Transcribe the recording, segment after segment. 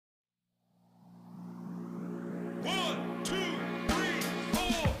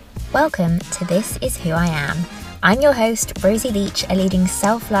Welcome to This Is Who I Am. I'm your host, Rosie Leach, a leading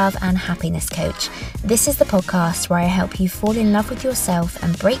self-love and happiness coach. This is the podcast where I help you fall in love with yourself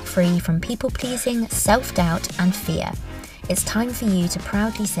and break free from people-pleasing, self-doubt and fear. It's time for you to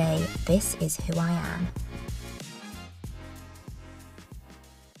proudly say, this is who I am.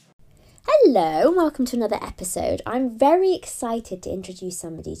 Hello and welcome to another episode. I'm very excited to introduce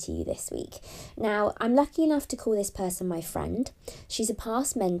somebody to you this week. Now, I'm lucky enough to call this person my friend. She's a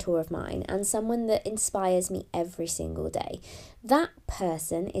past mentor of mine and someone that inspires me every single day. That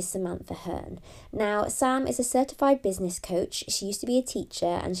person is Samantha Hearn. Now, Sam is a certified business coach. She used to be a teacher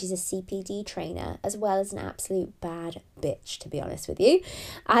and she's a CPD trainer, as well as an absolute bad bitch, to be honest with you.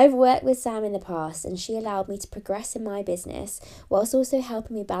 I've worked with Sam in the past and she allowed me to progress in my business whilst also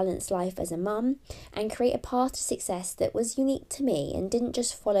helping me balance life as a mum and create a path to success that was unique to me and didn't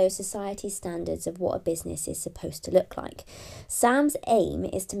just follow society's standards of what a business is supposed to look like. Sam's aim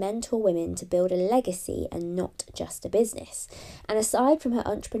is to mentor women to build a legacy and not just a business. And aside from her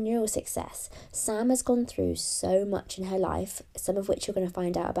entrepreneurial success, Sam has gone through so much in her life, some of which you're going to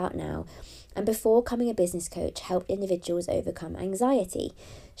find out about now, and before becoming a business coach, helped individuals overcome anxiety.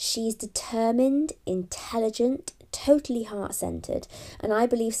 She's determined, intelligent, totally heart-centered, and I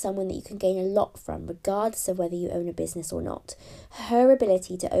believe someone that you can gain a lot from regardless of whether you own a business or not. Her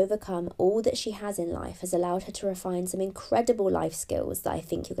ability to overcome all that she has in life has allowed her to refine some incredible life skills that I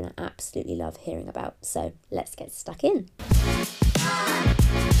think you're going to absolutely love hearing about. So let's get stuck in.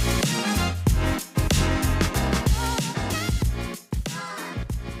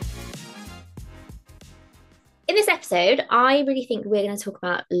 In this episode, I really think we're going to talk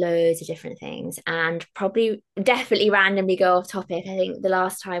about loads of different things and probably definitely randomly go off topic. I think the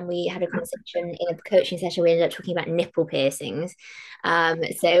last time we had a conversation in a coaching session, we ended up talking about nipple piercings.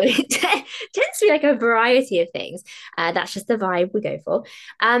 So it tends to be like a variety of things. That's just the vibe we go for.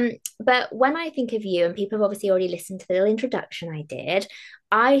 But when I think of you, and people have obviously already listened to the little introduction I did,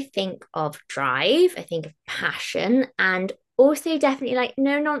 I think of drive, I think of passion, and also definitely like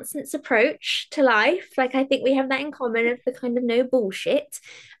no nonsense approach to life. Like I think we have that in common of the kind of no bullshit,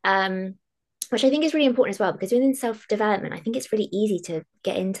 which I think is really important as well, because within self-development, I think it's really easy to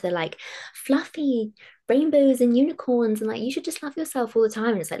get into the like fluffy rainbows and unicorns and like you should just love yourself all the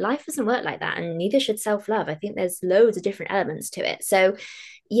time. And it's like life doesn't work like that, and neither should self-love. I think there's loads of different elements to it. So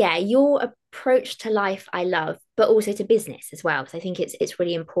yeah, your approach to life I love, but also to business as well, because I think it's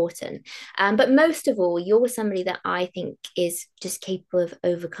really important. But most of all, you're somebody that I think is just capable of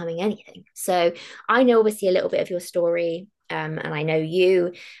overcoming anything. So I know obviously a little bit of your story, and I know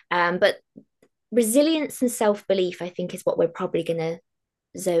you, but resilience and self-belief, I think, is what we're probably going to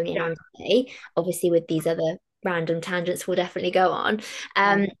zone in on today. Obviously, with these other random tangents, we'll definitely go on.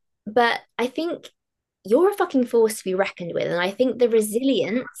 But I think you're a fucking force to be reckoned with. And I think the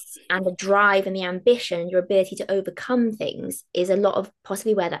resilience and the drive and the ambition, your ability to overcome things is a lot of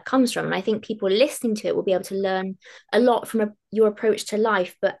possibly where that comes from. And I think people listening to it will be able to learn a lot from your approach to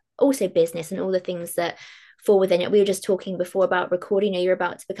life, but also business and all the things that fall within it. We were just talking before about recording. You're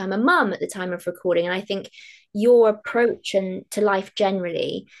about to become a mum at the time of recording. And I think your approach and to life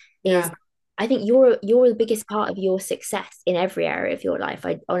generally is I think you're the biggest part of your success in every area of your life.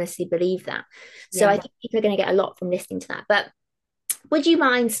 I honestly believe that. So I think people are going to get a lot from listening to that. But would you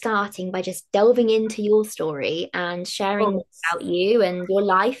mind starting by just delving into your story and sharing more about you and your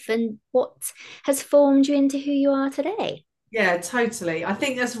life and what has formed you into who you are today? Yeah, totally. I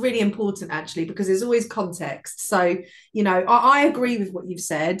think that's really important actually, because there's always context. So, I agree with what you've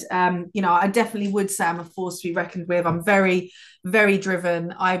said. I definitely would say I'm a force to be reckoned with. I'm very, very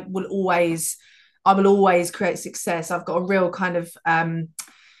driven. I will always create success. I've got a real kind of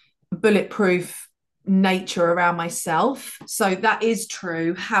bulletproof nature around myself. So that is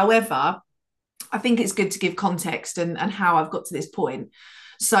true. However, I think it's good to give context and how I've got to this point.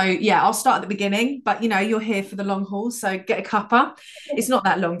 So yeah, I'll start at the beginning, but you're here for the long haul, so get a cuppa. It's not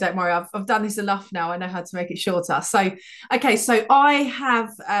that long, don't worry. I've done this enough now. I know how to make it shorter. So I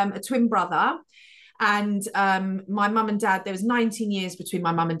have a twin brother, and my mum and dad. There was 19 years between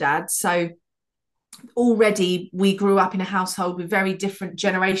my mum and dad, so already we grew up in a household with very different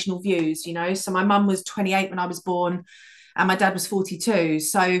generational views. So my mum was 28 when I was born, and my dad was 42.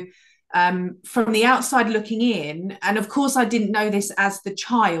 So from the outside looking in, and of course I didn't know this as the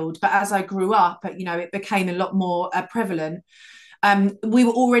child, but as I grew up, it became a lot more prevalent. We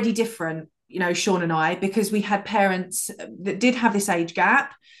were already different, Sean and I, because we had parents that did have this age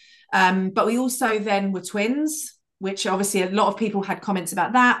gap, but we also then were twins, which obviously a lot of people had comments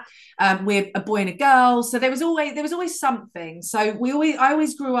about that. We're a boy and a girl, so there was always something. So I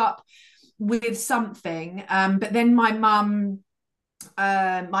always grew up with something, but then my mum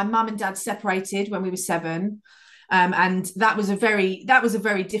My mum and dad separated when we were 7, and that was a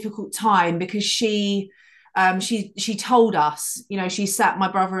very difficult time because she told us, she sat my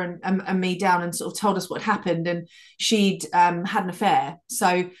brother and me down and sort of told us what happened, and she'd had an affair.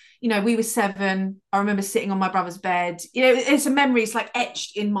 So we were 7. I remember sitting on my brother's bed. It's a memory. It's like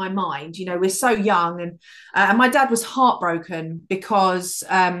etched in my mind. We're so young, and my dad was heartbroken because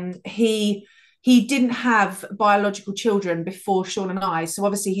he didn't have biological children before Sean and I. So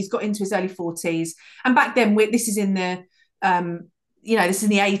obviously he's got into his early 40s. And back then, this is in the, this is in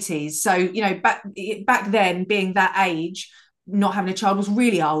the 80s. So, back then, being that age, not having a child was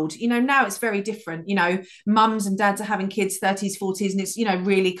really old. Now it's very different. Mums and dads are having kids 30s, 40s, and it's,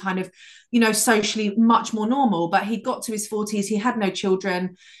 really kind of, socially much more normal. But he got to his 40s, he had no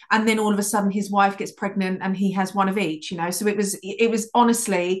children, and then all of a sudden his wife gets pregnant and he has one of each. So it was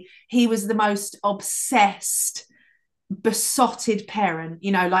honestly, he was the most obsessed, besotted parent.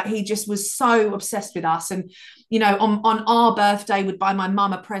 Like he just was so obsessed with us. And on our birthday would buy my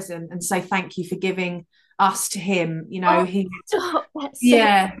mum a present and say thank you for giving us to him. Oh, He stop. That's so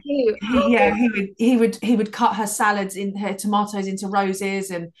yeah cute. he would cut her salads, in her tomatoes, into roses,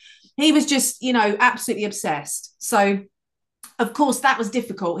 and he was just absolutely obsessed. So of course that was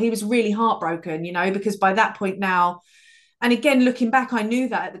difficult. He was really heartbroken, because by that point now, and again looking back, I knew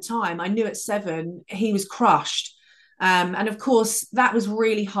that at the time. I knew at 7 he was crushed. And of course that was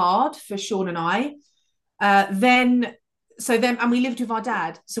really hard for Sean and I. Then and we lived with our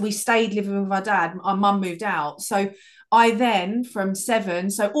dad. So we stayed living with our dad. Our mum moved out. So I then, from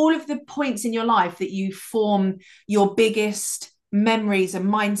 7, so all of the points in your life that you form your biggest memories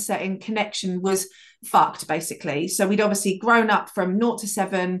and mindset and connection was fucked, basically. So we'd obviously grown up from 0 to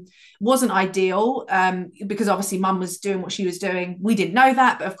 7. Wasn't ideal, because obviously mum was doing what she was doing. We didn't know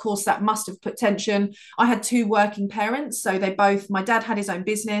that, but of course that must have put tension. I had 2 working parents. So my dad had his own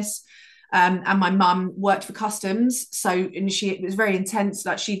business. And my mum worked for customs, so it was very intense.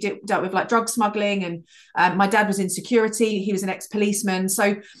 Like she dealt with like drug smuggling, and my dad was in security. He was an ex-policeman.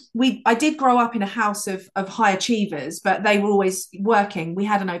 So I did grow up in a house of high achievers, but they were always working. We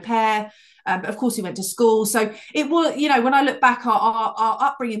had an au pair. But of course, we went to school. So it was, when I look back, our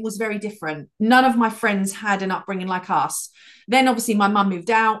upbringing was very different. None of my friends had an upbringing like us. Then obviously my mum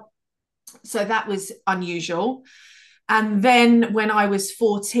moved out, so that was unusual. And then when I was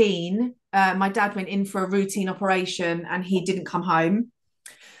 14, my dad went in for a routine operation and he didn't come home.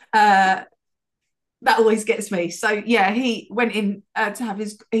 That always gets me. So yeah, he went in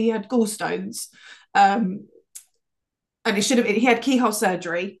he had gallstones, and he had keyhole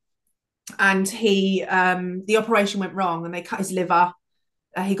surgery, and the operation went wrong and they cut his liver.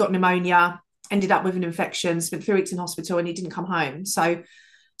 He got pneumonia, ended up with an infection, spent 3 weeks in hospital, and he didn't come home. So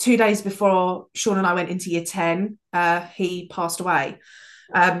 2 days before Sean and I went into year 10, he passed away.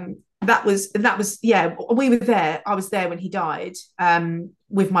 That was yeah, we were there. I was there when he died,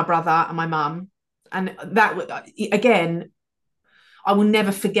 with my brother and my mum. And that, again, I will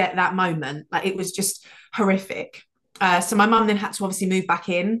never forget that moment. Like it was just horrific. So my mum then had to obviously move back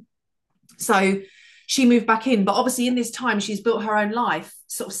in. So she moved back in, but obviously in this time she's built her own life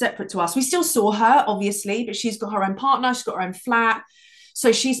sort of separate to us. We still saw her, obviously, but she's got her own partner, she's got her own flat.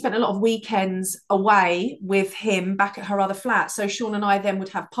 So she spent a lot of weekends away with him back at her other flat. So Sean and I then would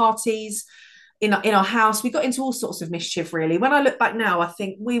have parties in our house. We got into all sorts of mischief, really. When I look back now, I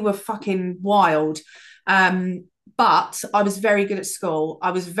think we were fucking wild. But I was very good at school.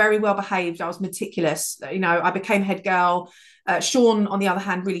 I was very well behaved. I was meticulous. I became head girl. Sean, on the other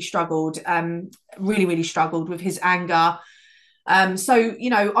hand, really struggled, really, really struggled with his anger. So,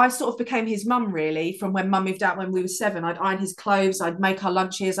 I sort of became his mum, really, from when mum moved out when we were 7. I'd iron his clothes, I'd make our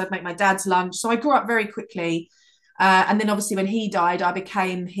lunches, I'd make my dad's lunch. So I grew up very quickly. And then obviously when he died, I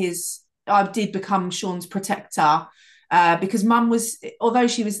did become Sean's protector, because mum was, although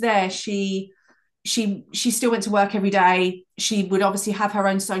she was there, she still went to work every day. She would obviously have her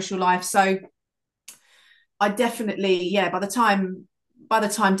own social life. So I definitely, yeah, by the time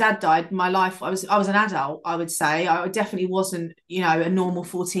dad died, my life, I was an adult, I would say. I definitely wasn't, a normal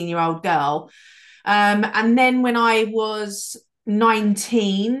 14-year-old girl. And then when I was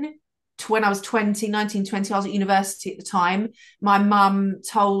 19, when I was 20, 19, 20, I was at university at the time. My mum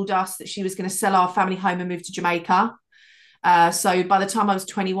told us that she was going to sell our family home and move to Jamaica. So by the time I was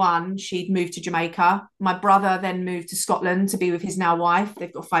 21, she'd moved to Jamaica. My brother then moved to Scotland to be with his now wife.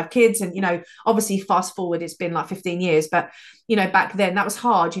 They've got 5 kids. And, obviously fast forward, it's been like 15 years. But, back then that was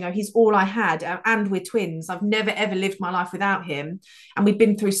hard. He's all I had. And we're twins. I've never, ever lived my life without him. And we've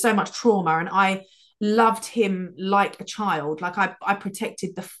been through so much trauma. And I loved him like a child. Like I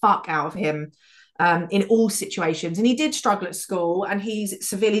protected the fuck out of him. in all situations. And he did struggle at school, and he's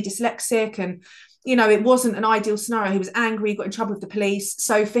severely dyslexic, and it wasn't an ideal scenario. He was angry, got in trouble with the police.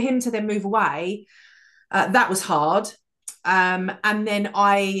 So for him to then move away, that was hard. And then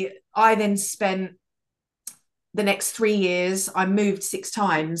I then spent the next 3 years, I moved 6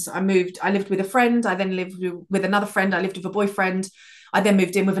 times. I lived with a friend. I then lived with another friend. I lived with a boyfriend. I then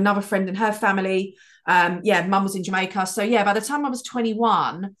moved in with another friend and her family. Mum was in Jamaica. So yeah, by the time I was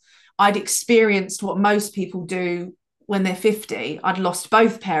 21, I'd experienced what most people do when they're 50. I'd lost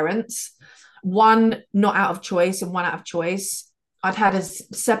both parents, one not out of choice and one out of choice. I'd had a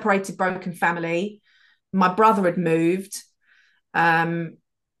separated, broken family. My brother had moved.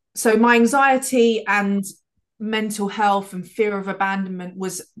 So my anxiety and mental health and fear of abandonment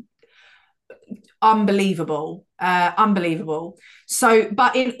was unbelievable. So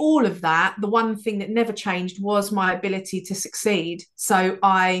but in all of that, the one thing that never changed was my ability to succeed. So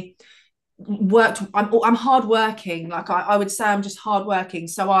I'm hardworking. Like I would say I'm just hardworking.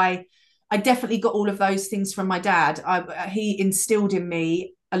 So I definitely got all of those things from my dad. He instilled in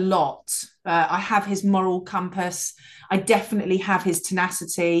me a lot. I have his moral compass. I definitely have his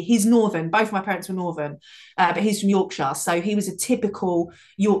tenacity. He's Northern. Both my parents were Northern, but he's from Yorkshire. So he was a typical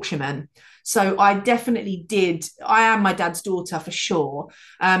Yorkshireman. So I definitely did. I am my dad's daughter for sure.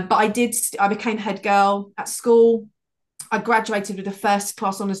 But I became head girl at school. I graduated with a first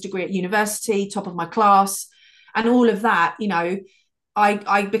class honours degree at university, top of my class, and all of that.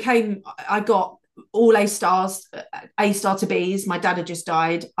 I got all A stars, A star to B's. My dad had just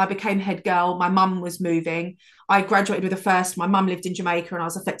died. I became head girl. My mum was moving. I graduated with a first. My mum lived in Jamaica and I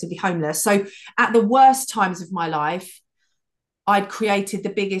was effectively homeless. So at the worst times of my life, I'd created the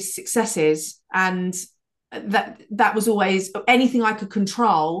biggest successes. And that was always anything I could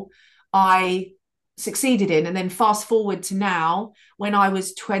control, I succeeded in. And then fast forward to now, when I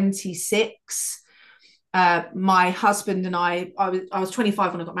was 26, my husband and I was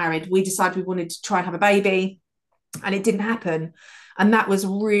 25 when I got married. We decided we wanted to try and have a baby, and it didn't happen. And that was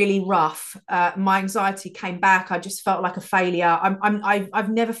really rough. My anxiety came back. I just felt like a failure. I've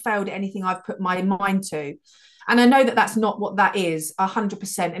never failed at anything I've put my mind to. And I know that that's not what that is,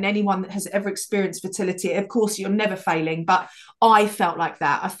 100%. And anyone that has ever experienced fertility, of course, you're never failing. But I felt like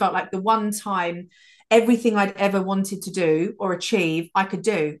that. I felt like the one time everything I'd ever wanted to do or achieve, I could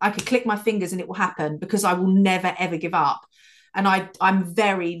do. I could click my fingers and it will happen because I will never, ever give up. And I'm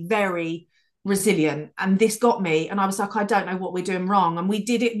very, very resilient. And this got me. And I was like, I don't know what we're doing wrong. And we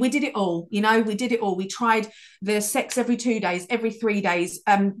did it all. We did it all. We tried the sex every 2 days, every 3 days,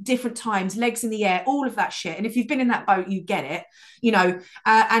 different times, legs in the air, all of that shit. And if you've been in that boat, you get it.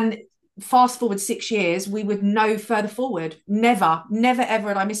 And fast forward 6 years, we were no further forward. Never, never, ever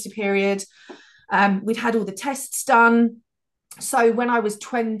had I missed a period. We'd had all the tests done. So when I was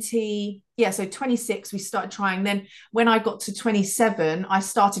 26, we started trying. Then when I got to 27, I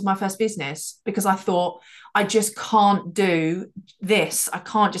started my first business because I thought, I just can't do this. I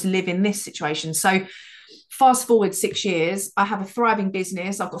can't just live in this situation. So fast forward 6 years, I have a thriving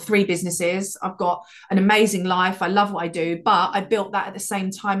business. I've got 3 businesses. I've got an amazing life. I love what I do, but I built that at the same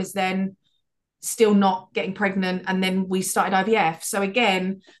time as then still not getting pregnant. And then we started IVF. So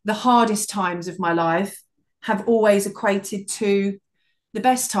again, the hardest times of my life have always equated to the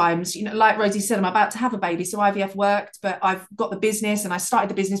best times. Like Rosie said, I'm about to have a baby. So IVF worked, but I've got the business and I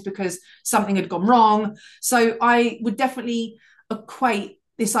started the business because something had gone wrong. So I would definitely equate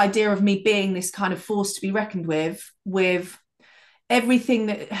this idea of me being this kind of force to be reckoned with everything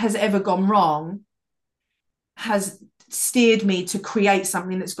that has ever gone wrong has steered me to create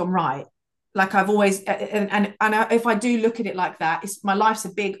something that's gone right. Like I've always, and if I do look at it like that, it's my life's a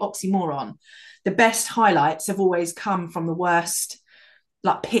big oxymoron. The best highlights have always come from the worst,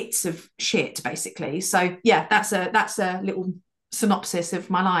 like pits of shit, basically. So yeah, that's a little synopsis of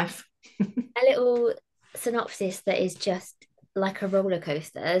my life. A little synopsis that is just like a roller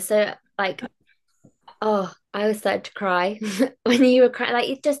coaster. So like, oh, I was started to cry when you were crying. Like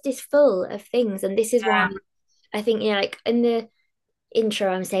it just is full of things, and this is why Yeah. I think like in the intro,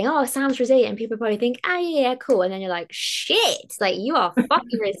 I'm saying, oh, sounds resilient. And people probably think, oh, yeah, cool. And then you're like, shit, like you are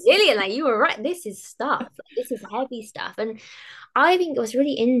fucking resilient. Like you were right. This is stuff. Like, this is heavy stuff. And I think what's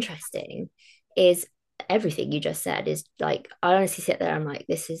really interesting is everything you just said is like, I honestly sit there, I'm like,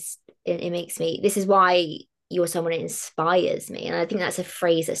 it makes me, this is why you're someone that inspires me. And I think that's a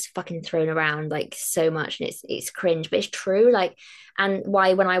phrase that's fucking thrown around like so much and it's cringe, but it's true. Like, and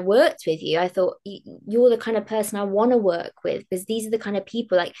why when I worked with you, I thought you're the kind of person I want to work with because these are the kind of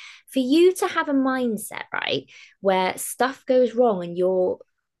people like for you to have a mindset, right, where stuff goes wrong and you're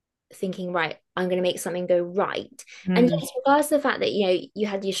thinking, right, I'm going to make something go right. And Mm, yes, regardless of the fact that, you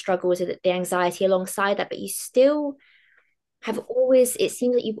had your struggles with the anxiety alongside that, but you still have always, it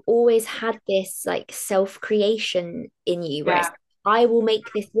seems like you've always had this like self-creation in you where it's, yeah, I will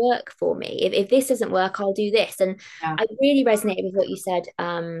make this work for me. If this doesn't work, I'll do this. And yeah, I really resonated with what you said,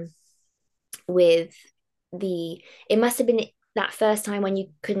 with the, it must have been that first time when you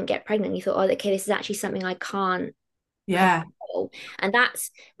couldn't get pregnant, you thought, oh, okay, this is actually something I can't yeah. control. And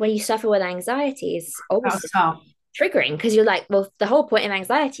that's when you suffer with anxiety, is That was obviously tough. triggering, because you're like, well, the whole point of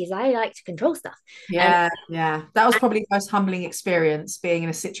anxiety is I like to control stuff. And, Yeah, yeah. That was probably the most humbling experience, being in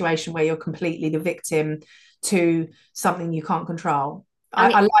a situation where you're completely the victim to something you can't control.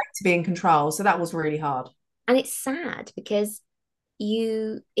 and I like to be in control, so that was really hard. it's sad because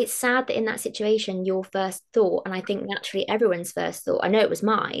it's sad that in that situation your first thought, and I think naturally everyone's first thought, I know it was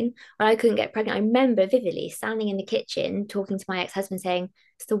mine when I couldn't get pregnant, I remember vividly standing in the kitchen talking to my ex-husband saying,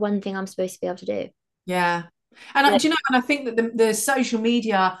 it's the one thing I'm supposed to be able to do. Yeah. And Like, do you know, and I think that the social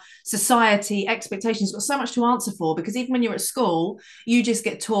media society expectations got so much to answer for, because even when you're at school, you just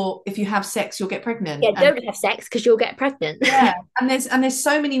get taught if you have sex, you'll get pregnant. yeah, And don't have sex because you'll get pregnant. yeah, and there's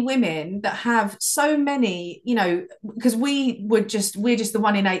so many women that have so many, because we're just the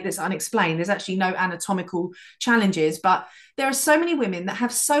one in eight that's unexplained. There's actually no anatomical challenges, but there are so many women that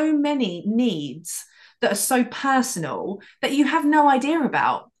have so many needs that are so personal that you have no idea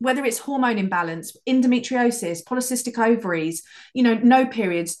about, whether it's hormone imbalance, endometriosis, polycystic ovaries, no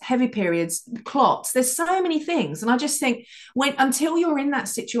periods, heavy periods, clots. There's so many things. And I just think, when until you're in that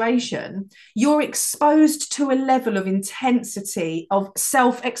situation, you're exposed to a level of intensity of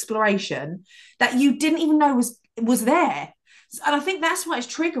self-exploration that you didn't even know was there. And I think that's why it's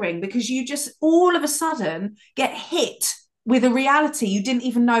triggering, because you just all of a sudden get hit with a reality you didn't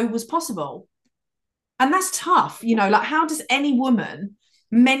even know was possible. And that's tough, like, how does any woman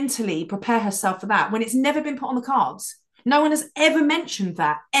mentally prepare herself for that when it's never been put on the cards? No one has ever mentioned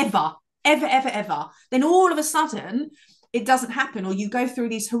that, ever, ever, ever, ever. Then all of a sudden, it doesn't happen, or you go through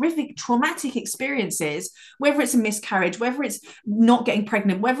these horrific traumatic experiences, whether it's a miscarriage, whether it's not getting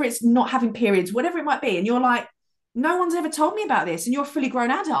pregnant, whether it's not having periods, whatever it might be. And you're like, no one's ever told me about this. And you're a fully grown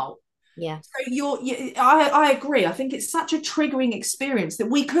adult. Yeah. So I agree. I think it's such a triggering experience that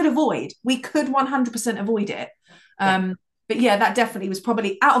we could avoid. We could 100% avoid it. Yeah. But yeah, that definitely was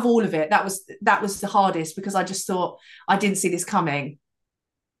probably, out of all of it, that was the hardest, because I just thought I didn't see this coming.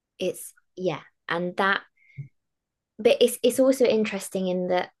 It's, yeah. And that, but it's also interesting in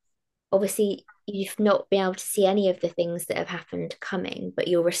that obviously you've not been able to see any of the things that have happened coming, but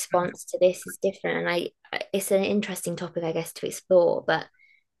your response to this is different. And it's an interesting topic, I guess, to explore. But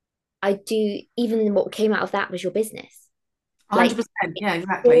I do, even what came out of that was your business. Like 100%. Yeah,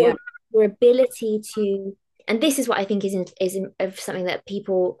 exactly. Yeah. your ability to, and this is what I think is of something that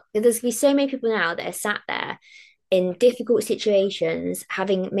people, there's going to be so many people now that are sat there in difficult situations,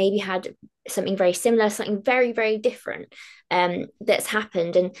 having maybe had something very similar, something very, very different, that's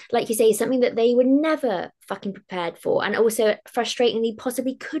happened. And like you say, something that they were never fucking prepared for. And also frustratingly,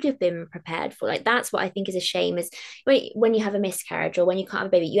 possibly could have been prepared for. Like, that's what I think is a shame, is when you have a miscarriage or when you can't have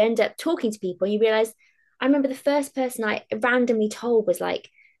a baby, you end up talking to people and you realize, I remember the first person I randomly told was like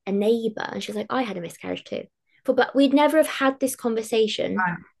a neighbor, and she was like, I had a miscarriage too. But we'd never have had this conversation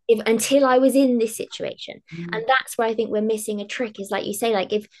Right. until I was in this situation. Mm. And that's where I think we're missing a trick, is like you say,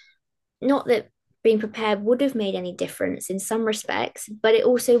 like, if not that being prepared would have made any difference in some respects, but it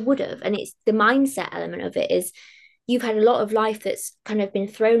also would have. And it's the mindset element of it, is you've had a lot of life that's kind of been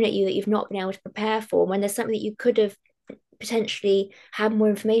thrown at you that you've not been able to prepare for. When there's something that you could have potentially had more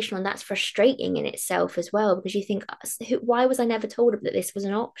information on, that's frustrating in itself as well, because you think, why was I never told that this was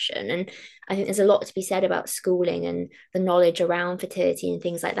an option? And I think there's a lot to be said about schooling and the knowledge around fertility and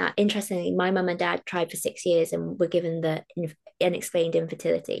things like that. Interestingly, my mum and dad tried for 6 years and were given the unexplained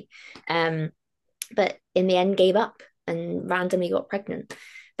infertility, but in the end gave up and randomly got pregnant.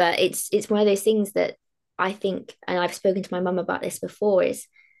 But it's one of those things that I think, and I've spoken to my mum about this before, is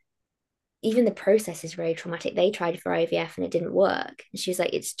even the process is very traumatic. They tried for IVF and it didn't work. And she was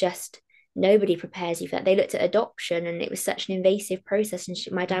like, it's just, nobody prepares you for that. They looked at adoption and it was such an invasive process. And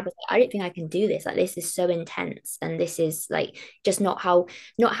my dad was like, I don't think I can do this. Like, this is so intense. And this is like just not how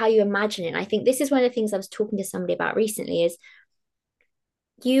you imagine it. And I think this is one of the things I was talking to somebody about recently, is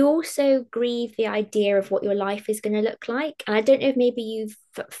you also grieve the idea of what your life is going to look like. And I don't know if maybe you've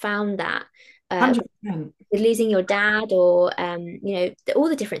found that, uh, 100%. with losing your dad, or all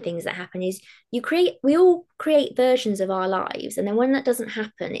the different things that happen, is we all create versions of our lives, and then when that doesn't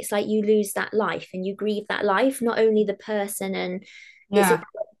happen, it's like you lose that life and you grieve that life, not only the person, and it's all Yeah.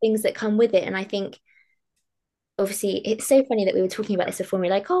 the things that come with it. And I think obviously it's so funny that we were talking about this before and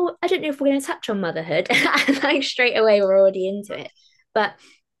we're like, oh, I don't know if we're going to touch on motherhood. And like straight away we're already into it. But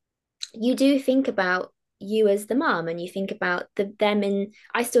you do think about you as the mum and you think about them, and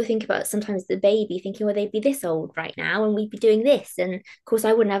I still think about sometimes the baby thinking, well, they'd be this old right now and we'd be doing this. And of course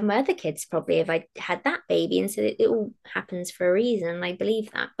I wouldn't have my other kids probably if I had that baby. And so it all happens for a reason. And I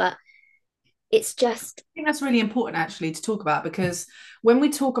believe that. But it's just, I think that's really important actually to talk about, because when we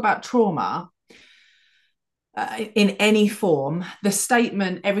talk about trauma, in any form, the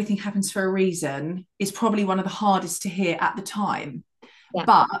statement "everything happens for a reason" is probably one of the hardest to hear at the time. yeah.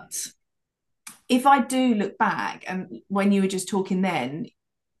 But if I do look back, and when you were just talking then,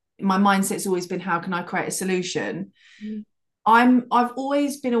 my mindset's always been, how can I create a solution? Mm. I've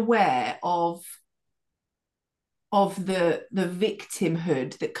always been aware of the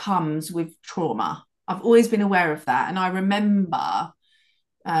victimhood that comes with trauma. I've always been aware of that. And I remember,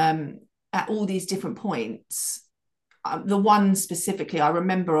 at all these different points, the one specifically, I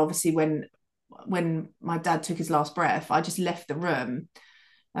remember obviously when my dad took his last breath, I just left the room.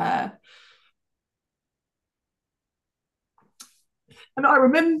 Uh, and I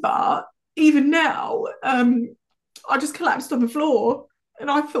remember even now, I just collapsed on the floor and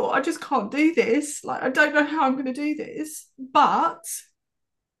I thought, I just can't do this. Like, I don't know how I'm going to do this. But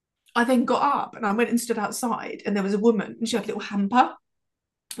I then got up and I went and stood outside, and there was a woman and she had a little hamper,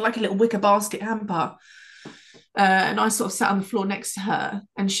 like a little wicker basket hamper. And I sort of sat on the floor next to her,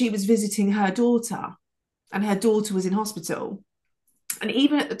 and she was visiting her daughter, and her daughter was in hospital. And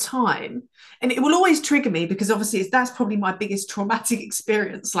even at the time, and it will always trigger me because obviously that's probably my biggest traumatic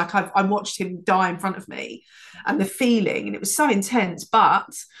experience. Like I watched him die in front of me, and the feeling, and it was so intense.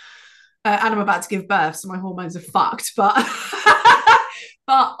 But and I'm about to give birth, so my hormones are fucked. But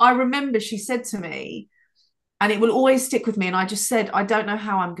but I remember she said to me, and it will always stick with me. And I just said, I don't know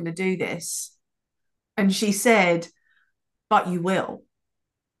how I'm going to do this. And she said, but you will.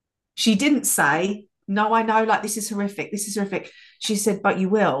 She didn't say, no, I know, like, this is horrific. This is horrific. She said, but you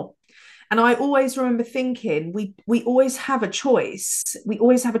will. And I always remember thinking, we always have a choice. We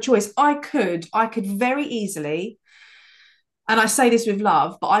always have a choice. I could very easily, and I say this with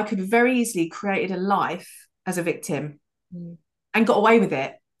love, but I could very easily created a life as a victim Mm. and got away with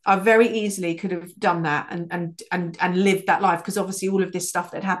it. I very easily could have done that and lived that life, because obviously all of this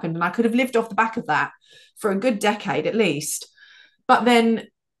stuff that happened, and I could have lived off the back of that for a good decade at least. But then,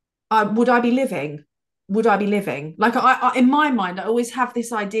 would I be living? Would I be living? Like, in my mind, I always have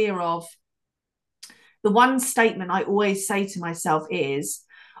this idea of, the one statement I always say to myself is,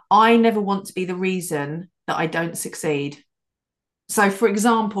 I never want to be the reason that I don't succeed. So, for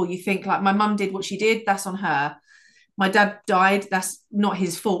example, you think like, my mum did what she did, that's on her. My dad died, that's not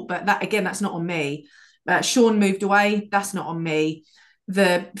his fault, but that, again, that's not on me. Sean moved away, that's not on me.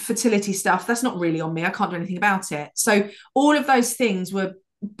 The fertility stuff, that's not really on me. I can't do anything about it. So all of those things were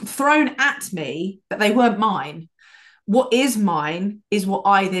thrown at me, but they weren't mine. What is mine is what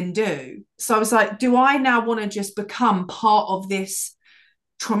I then do. So I was like, do I now want to just become part of this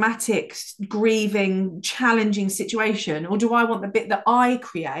traumatic, grieving, challenging situation? Or do I want the bit that I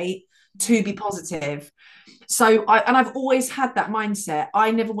create to be positive? So I've always had that mindset.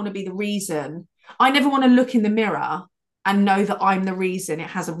 I never want to be the reason. I never want to look in the mirror and know that I'm the reason it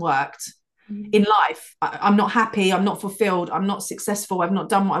hasn't worked Mm. in life. I'm not happy. I'm not fulfilled. I'm not successful. I've not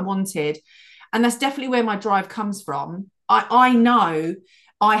done what I wanted. And that's definitely where my drive comes from. I know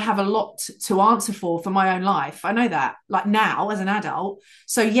I have a lot to answer for my own life. I know that, like, now as an adult.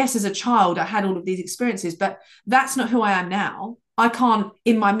 So yes, as a child, I had all of these experiences, but that's not who I am now. I can't,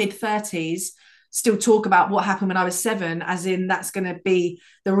 in my mid-30s, still talk about what happened when I was 7, as in that's going to be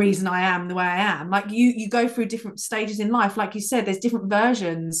the reason I am the way I am. Like, you go through different stages in life. Like you said, there's different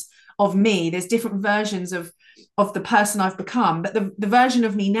versions of me. There's different versions of the person I've become. But the version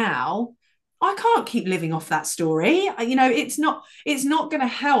of me now, I can't keep living off that story. It's not going to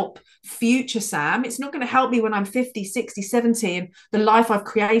help future Sam. It's not going to help me when I'm 50, 60, 70, and the life I've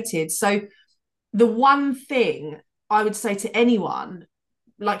created. So the one thing I would say to anyone,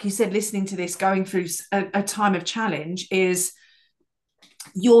 like you said, listening to this, going through a time of challenge, is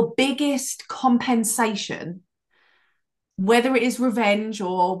your biggest compensation, whether it is revenge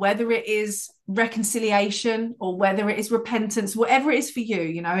or whether it is reconciliation or whether it is repentance, whatever it is for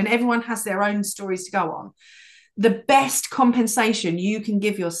you, and everyone has their own stories to go on. The best compensation you can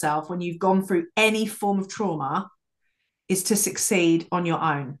give yourself when you've gone through any form of trauma is to succeed on your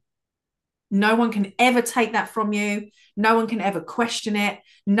own. No one can ever take that from you. No one can ever question it.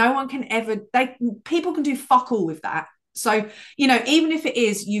 No one can ever, people can do fuck all with that. So, even if it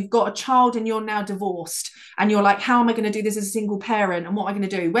is you've got a child and you're now divorced and you're like, how am I going to do this as a single parent? And what am I going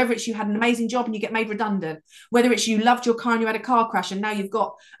to do? Whether it's you had an amazing job and you get made redundant, whether it's you loved your car and you had a car crash and now you've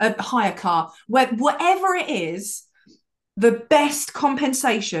got a hire car, whatever it is, the best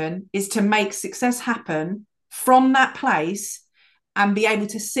compensation is to make success happen from that place and be able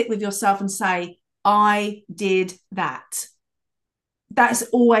to sit with yourself and say, I did that. That's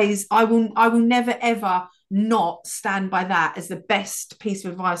always, I will never ever not stand by that as the best piece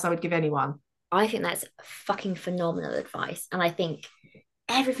of advice I would give anyone. I think that's fucking phenomenal advice. And I think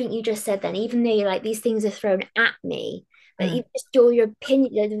everything you just said then, even though you're like these things are thrown at me, but Mm. you just your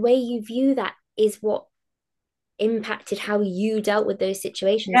opinion, the way you view that is what impacted how you dealt with those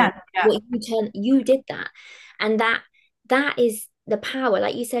situations and Yeah, yeah, you did that. And that is the power.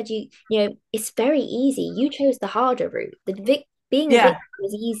 Like you said, it's very easy. You chose the harder route. Being a yeah. victim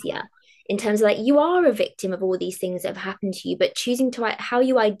is easier in terms of like you are a victim of all these things that have happened to you, but choosing to how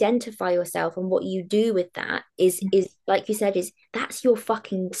you identify yourself and what you do with that is like you said, is that's your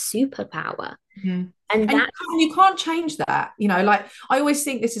fucking superpower. Mhm. And And that you can't change that. Like I always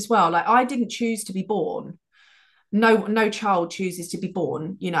think this as well. Like I didn't choose to be born. No child chooses to be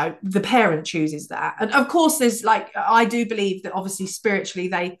born, the parent chooses that. And of course there's like, I do believe that obviously spiritually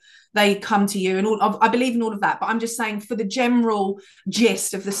they come to you and all. I believe in all of that, but I'm just saying for the general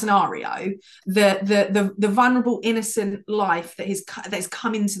gist of the scenario, the vulnerable innocent life that's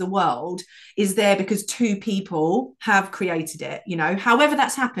come into the world is there because two people have created it, however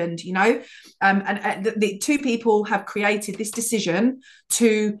that's happened, and the two people have created this decision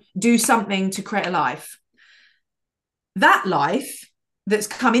to do something to create a life. That life that's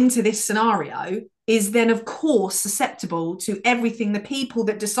come into this scenario is then, of course, susceptible to everything the people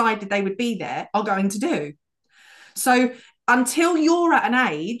that decided they would be there are going to do. So until you're at an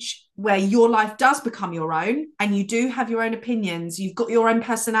age where your life does become your own and you do have your own opinions, you've got your own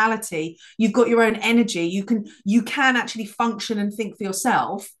personality, you've got your own energy, you can actually function and think for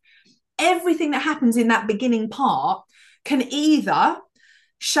yourself, everything that happens in that beginning part can either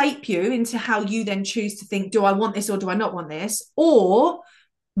shape you into how you then choose to think, do I want this or do I not want this, or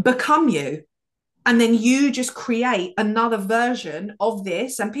become you. And then you just create another version of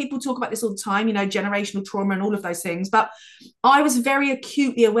this. And people talk about this all the time, generational trauma and all of those things. But I was very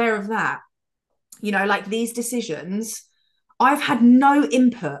acutely aware of that. Like these decisions, I've had no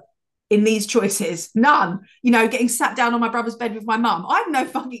input in these choices, none. Getting sat down on my brother's bed with my mum, I had no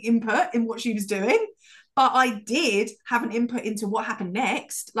fucking input in what she was doing, but I did have an input into what happened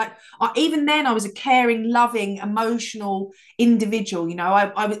next. Like even then, I was a caring, loving, emotional individual.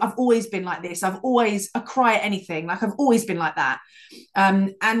 I've always been like this. I've always I cry at anything. Like I've always been like that.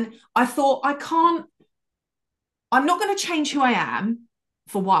 And I thought I'm not going to change who I am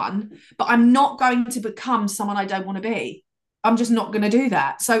for one, but I'm not going to become someone I don't want to be. I'm just not going to do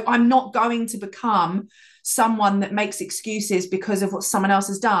that. So I'm not going to become someone that makes excuses because of what someone else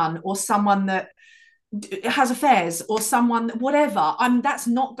has done, or someone that has affairs, or someone whatever. That's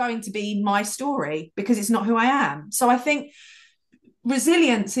not going to be my story because it's not who I am. So I think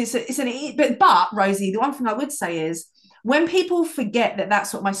resilience but Rosie, the one thing I would say is when people forget that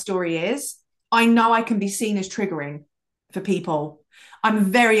that's what my story is, I know I can be seen as triggering for people. I'm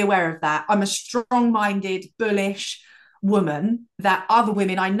very aware of that. I'm a strong-minded, bullish woman that other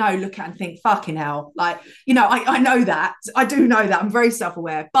women I know look at and think, fucking hell. Like, I know that. I do know that. I'm very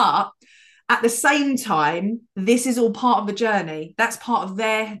self-aware. But at the same time, this is all part of the journey. That's part of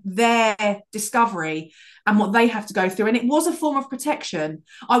their discovery and what they have to go through. And it was a form of protection.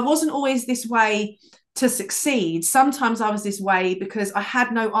 I wasn't always this way to succeed. Sometimes I was this way because I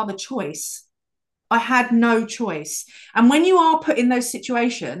had no other choice. I had no choice. And when you are put in those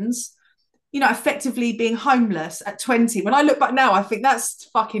situations, effectively being homeless at 20, when I look back now, I think that's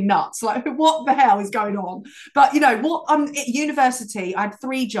fucking nuts. Like, what the hell is going on? But at university, I had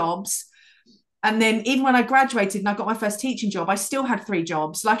 3 jobs. And then even when I graduated and I got my first teaching job, I still had 3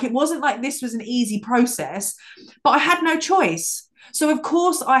 jobs. Like, it wasn't like this was an easy process, but I had no choice. So of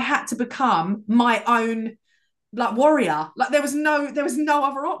course I had to become my own like warrior. Like there was no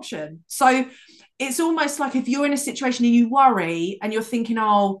other option. So it's almost like if you're in a situation and you worry and you're thinking,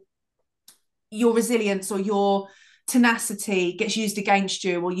 oh, your resilience or your tenacity gets used against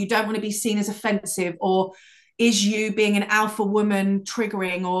you, or you don't want to be seen as offensive, or is you being an alpha woman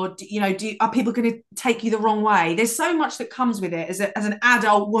triggering, or are people going to take you the wrong way? There's so much that comes with it as an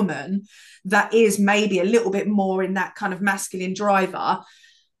adult woman that is maybe a little bit more in that kind of masculine driver.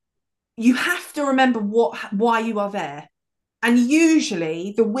 You have to remember why you are there. And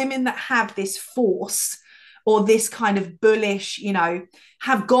usually the women that have this force or this kind of bullish,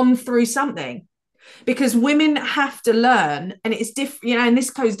 have gone through something. because women have to learn, and it's different, and this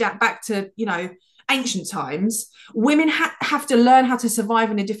goes back to, ancient times. Women have to learn how to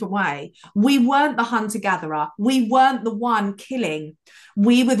survive in a different way. We weren't the hunter gatherer. We weren't the one killing.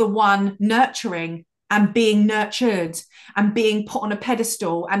 We were the one nurturing and being nurtured and being put on a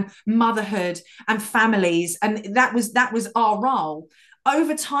pedestal, and motherhood and families. And that was our role.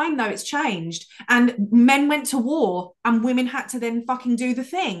 Over time, though, it's changed, and men went to war and women had to then fucking do the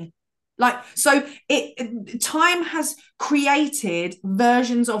thing. Like, so time has created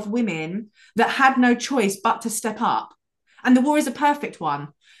versions of women that had no choice but to step up. And the war is a perfect one.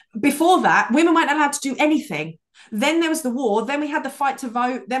 Before that, women weren't allowed to do anything. Then there was the war. Then we had the fight to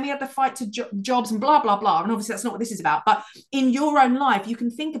vote. Then we had the fight to jobs and blah, blah, blah. And obviously, that's not what this is about. But in your own life, you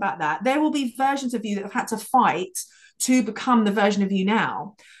can think about that. There will be versions of you that have had to fight to become the version of you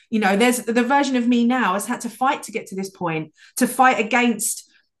now. There's the version of me now has had to fight to get to this point, to fight against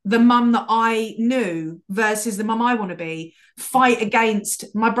the mum that I knew versus the mum I want to be, fight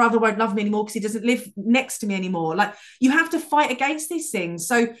against my brother won't love me anymore because he doesn't live next to me anymore. Like, you have to fight against these things.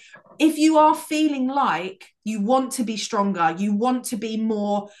 So if you are feeling like you want to be stronger, you want to be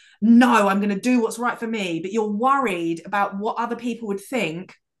more, no, I'm going to do what's right for me, but you're worried about what other people would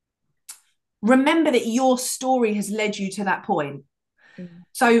think, remember that your story has led you to that point.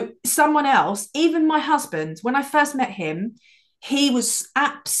 So someone else, even my husband, when I first met him, he was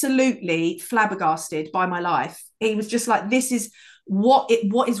absolutely flabbergasted by my life. He was just like, this is what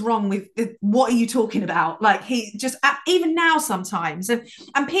is wrong with what are you talking about? Like, he just, even now sometimes,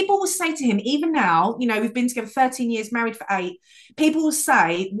 and people will say to him, even now, we've been together 13 years, married for 8, people will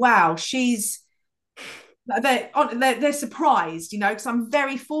say, wow, they're surprised, because I'm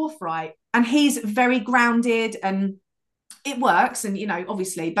very forthright and he's very grounded, and it works. And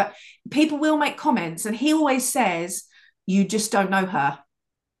obviously, but people will make comments, and he always says, you just don't know her.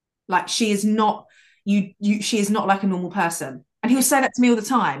 Like, she is not she is not like a normal person. And he'll say that to me all the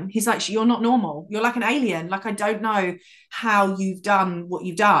time. He's like, you're not normal, you're like an alien. Like, I don't know how you've done what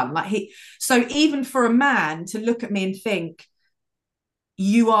you've done. So even for a man to look at me and think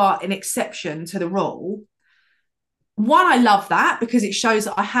you are an exception to the rule, one, I love that because it shows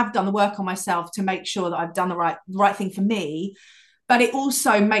that I have done the work on myself to make sure that I've done the right thing for me. But it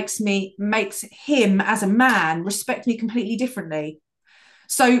also makes him as a man respect me completely differently.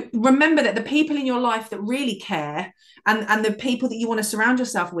 So remember that the people in your life that really care, and the people that you want to surround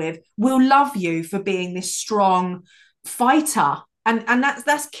yourself with, will love you for being this strong fighter. And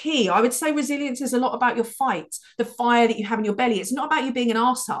that's key. I would say resilience is a lot about your fight, the fire that you have in your belly. It's not about you being an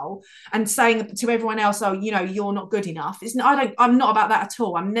arsehole and saying to everyone else, oh, you're not good enough. I'm not about that at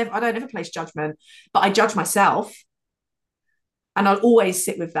all. I don't ever place judgment, but I judge myself. And I'll always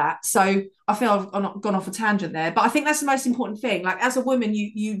sit with that. So I feel I've not gone off a tangent there, but I think that's the most important thing. Like, as a woman,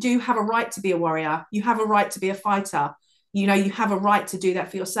 you do have a right to be a warrior. You have a right to be a fighter. You have a right to do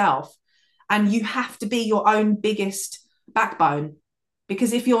that for yourself. And you have to be your own biggest backbone,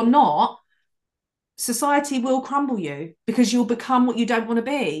 because if you're not, society will crumble you, because you'll become what you don't want to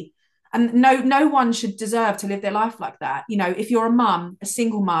be. And no one should deserve to live their life like that. If you're a mum, a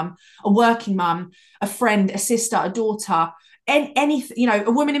single mum, a working mum, a friend, a sister, a daughter, anything,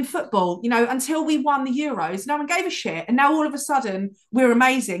 a woman in football, until we won the Euros, no one gave a shit. And now all of a sudden we're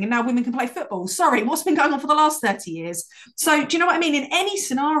amazing, and now women can play football. Sorry, what's been going on for the last 30 years? So do you know what I mean? In any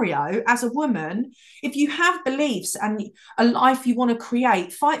scenario, as a woman, if you have beliefs and a life you want to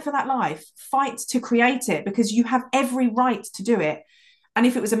create, fight for that life, fight to create it, because you have every right to do it. And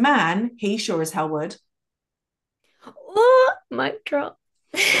if it was a man, he sure as hell would. Oh, mic drop.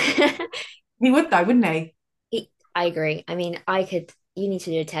 He would, though, wouldn't he? I agree. I mean, you need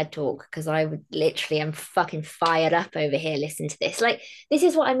to do a TED talk, because I would literally, I'm fucking fired up over here listening to this. Like, this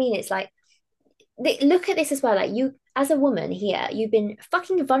is what I mean. It's like, look at this as well. Like, you, as a woman here, you've been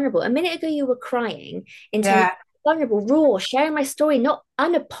fucking vulnerable. A minute ago, you were crying into Yeah. vulnerable, raw, sharing my story, not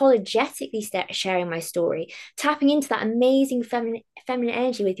unapologetically sharing my story, tapping into that amazing feminine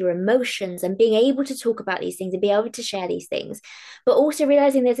energy with your emotions, and being able to talk about these things and be able to share these things, but also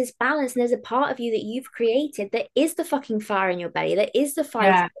realizing there's this balance, and there's a part of you that you've created that is the fucking fire in your belly, that is the fighter,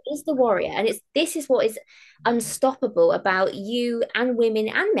 Yeah. that is the warrior. And this is what is unstoppable about you, and women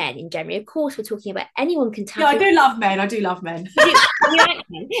and men in general. Of course, we're talking about anyone can Yeah, tap I in. do love men. I do love men.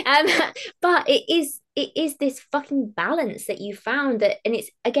 But it is this fucking balance that you found, that, and it's,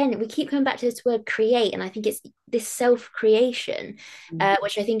 again, we keep coming back to this word create, and I think it's this self-creation,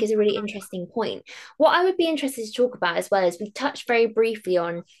 which I think is a really interesting point. What I would be interested to talk about as well is, we touched very briefly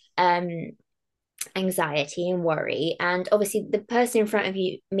on anxiety and worry, and obviously the person in front of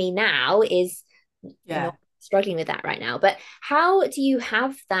me now is Yeah. not struggling with that right now, but how do you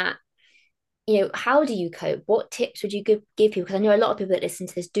have that how do you cope? What tips would you give people? Because I know a lot of people that listen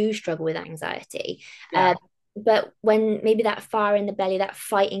to this do struggle with anxiety. Yeah. But when maybe that fire in the belly, that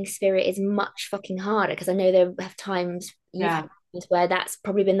fighting spirit is much fucking harder. Because I know there have times you've had Yeah. times where that's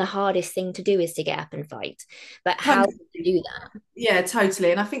probably been the hardest thing to do is to get up and fight. But how do you do that? Yeah,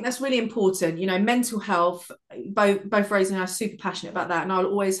 totally. And I think that's really important. Mental health, both Rose and I are super passionate about that. And I'll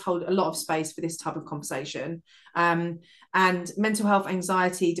always hold a lot of space for this type of conversation. Um, and mental health,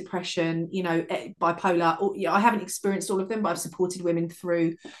 anxiety, depression, bipolar, I haven't experienced all of them, but I've supported women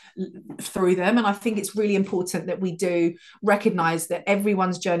through them. And I think it's really important that we do recognize that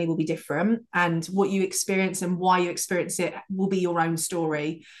everyone's journey will be different, and what you experience and why you experience it will be your own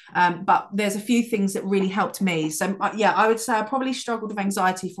story. But there's a few things that really helped me. So yeah, I would say I probably struggled with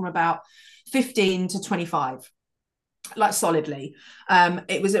anxiety from about 15 to 25, like solidly.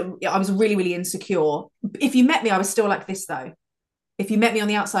 I was really, really insecure. If you met me, I was still like this though. If you met me on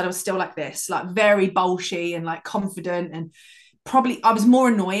the outside, I was still like this, like very bolshy and like confident, and probably I was more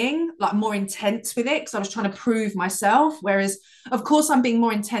annoying, like more intense with it because I was trying to prove myself. Whereas, of course, I'm being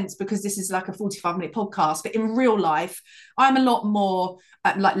more intense because this is like a 45-minute podcast, but in real life, I'm a lot more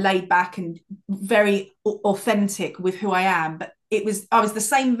like laid back and very authentic with who I am. But I was the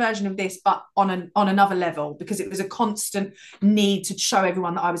same version of this, but on another level, because it was a constant need to show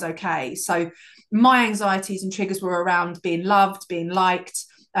everyone that I was okay. So my anxieties and triggers were around being loved, being liked,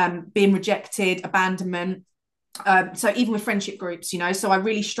 being rejected, abandonment. So even with friendship groups, so I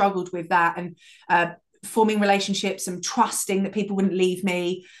really struggled with that, and forming relationships and trusting that people wouldn't leave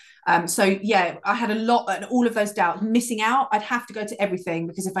me. So yeah, I had a lot and all of those doubts. Missing out, I'd have to go to everything,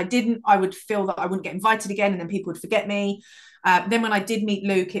 because if I didn't, I would feel that I wouldn't get invited again, and then people would forget me. Then when I did meet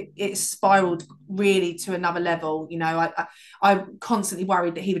Luke, it spiraled really to another level. I constantly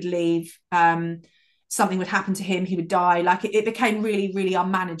worried that he would leave. Something would happen to him, he would die. Like it became really, really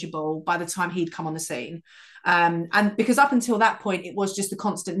unmanageable by the time he'd come on the scene. And because up until that point, it was just a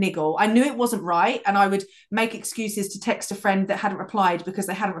constant niggle. I knew it wasn't right, and I would make excuses to text a friend that hadn't replied because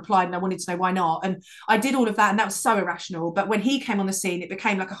they hadn't replied, and I wanted to know why not. And I did all of that, and that was so irrational. But when he came on the scene, it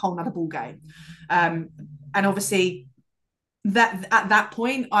became like a whole nother ball game. And obviously, that at that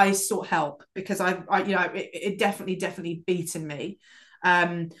point, I sought help, because it definitely beaten me.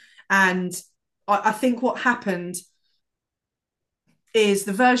 And I think what happened is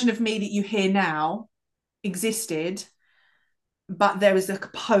the version of me that you hear now existed, but there was a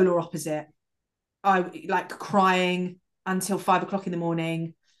polar opposite. I like crying until 5 o'clock in the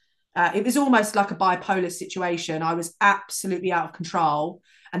morning. It was almost like a bipolar situation. I was absolutely out of control,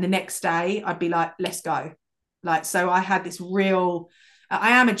 and the next day I'd be like, "Let's go." Like, so I had this real.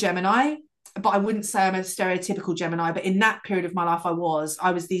 I am a Gemini, but I wouldn't say I'm a stereotypical Gemini. But in that period of my life, I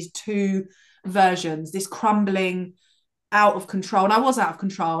was these two versions, this crumbling, out of control. And I was out of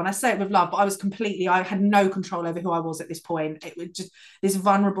control, and I say it with love, but I had no control over who I was at this point. It was just this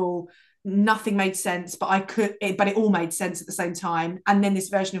vulnerable, nothing made sense, but but it all made sense at the same time. And then this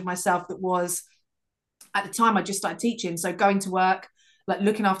version of myself that was, at the time, I just started teaching, so going to work, like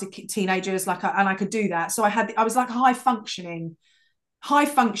looking after teenagers, and I could do that. So I was like a high functioning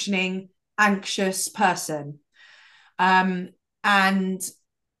anxious person. And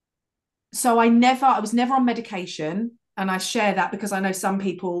so I was never on medication. And I share that because I know some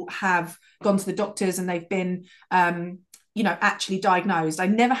people have gone to the doctors and they've been, actually diagnosed. I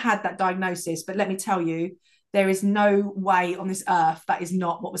never had that diagnosis, but let me tell you, there is no way on this earth that is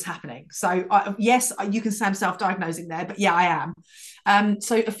not what was happening. So yes, you can say I'm self-diagnosing there, but yeah, I am.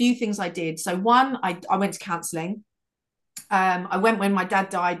 So a few things I did. So one, I went to counselling. I went when my dad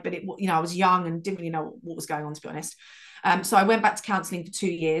died, but I was young and didn't really know what was going on, to be honest. So I went back to counselling for 2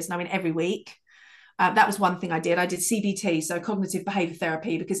 years, and I went every week. That was one thing I did. I did CBT, so cognitive behavior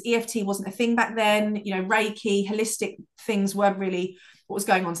therapy, because EFT wasn't a thing back then. Reiki, holistic things weren't really what was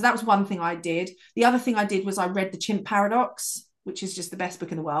going on. So that was one thing I did. The other thing I did was I read The Chimp Paradox, which is just the best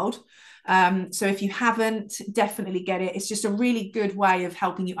book in the world. So if you haven't, definitely get it. It's just a really good way of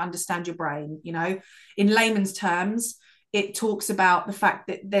helping you understand your brain. In layman's terms, it talks about the fact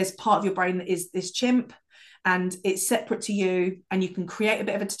that there's part of your brain that is this chimp, and it's separate to you, and you can create a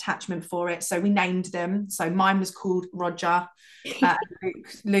bit of a detachment for it. So we named them. So mine was called Roger.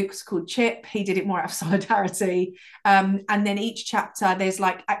 Luke's called Chip. He did it more out of solidarity. And then each chapter, there's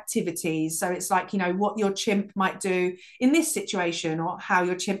like activities. So it's like, what your chimp might do in this situation, or how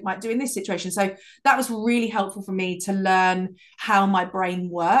your chimp might do in this situation. So that was really helpful for me to learn how my brain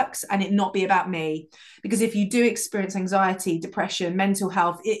works and it not be about me. Because if you do experience anxiety, depression, mental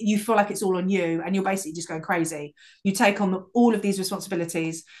health, you feel like it's all on you, and you're basically just going crazy. You take on all of these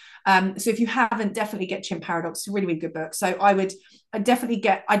responsibilities. So if you haven't, definitely get Chimp Paradox. It's a really, really good book. So I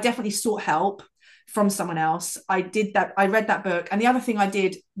definitely sought help from someone else. I did that. I read that book. And the other thing I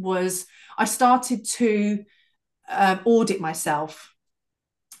did was I started to audit myself.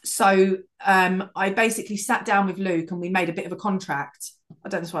 So I basically sat down with Luke and we made a bit of a contract. I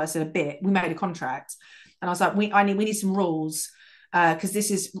don't know why I said a bit. We made a contract, and I was like, we need some rules because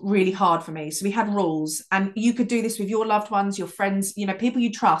this is really hard for me. So we had rules, and you could do this with your loved ones, your friends, people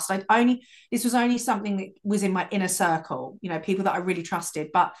you trust. This was only something that was in my inner circle, people that I really trusted.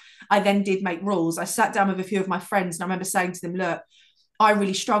 But I then did make rules. I sat down with a few of my friends, and I remember saying to them, "Look, I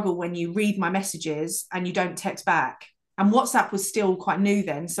really struggle when you read my messages and you don't text back." And WhatsApp was still quite new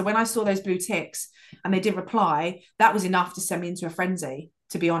then. So when I saw those blue ticks and they didn't reply, that was enough to send me into a frenzy,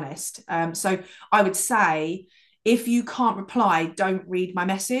 to be honest. So I would say, if you can't reply, don't read my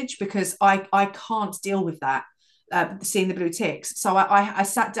message, because I can't deal with that. Seeing the blue ticks. So I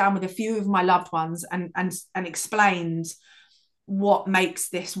sat down with a few of my loved ones and explained what makes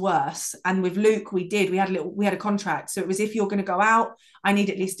this worse. And with Luke, we had a contract. So it was, if you're going to go out, I need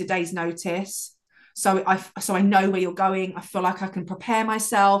at least a day's notice. So I know where you're going. I feel like I can prepare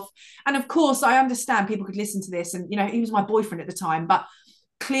myself. And of course, I understand people could listen to this. And he was my boyfriend at the time, but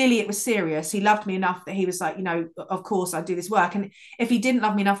clearly it was serious. He loved me enough that he was like, of course I do this work. And if he didn't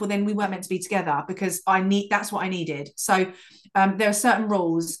love me enough, well, then we weren't meant to be together, because that's what I needed. So there are certain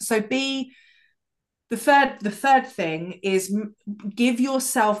rules. So the third thing is, give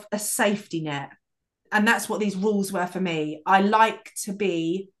yourself a safety net. And that's what these rules were for me. I like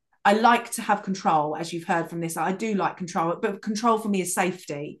to have control, as you've heard from this. I do like control, but control for me is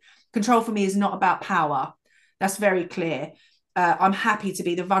safety. Control for me is not about power. That's very clear. I'm happy to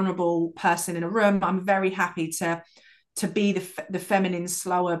be the vulnerable person in a room. I'm very happy to be the feminine,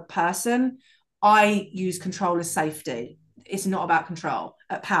 slower person. I use control as safety. It's not about control,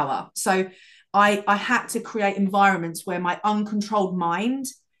 power. So I had to create environments where my uncontrolled mind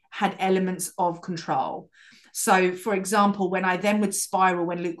had elements of control. So, for example, when I then would spiral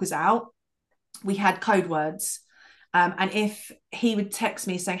when Luke was out, we had code words. And if he would text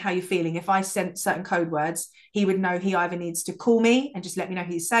me saying, "How you feeling?" If I sent certain code words, he would know he either needs to call me and just let me know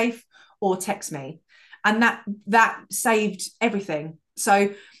he's safe, or text me. And that saved everything.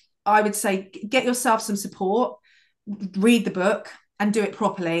 So I would say, get yourself some support, read the book and do it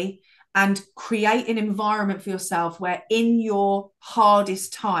properly, and create an environment for yourself where in your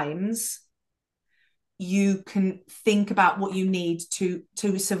hardest times you can think about what you need to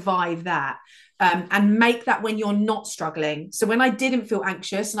survive that, and make that when you're not struggling. So when I didn't feel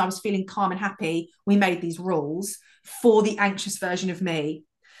anxious and I was feeling calm and happy, we made these rules for the anxious version of me,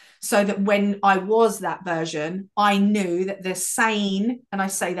 so that when I was that version, I knew that the sane, and I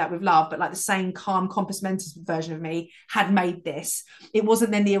say that with love, but like the sane, calm, compass mentis version of me had made this. It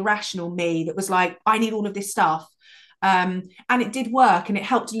wasn't then the irrational me that was like, I need all of this stuff. And it did work, and it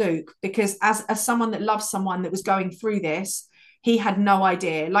helped Luke, because as someone that loves someone that was going through this, he had no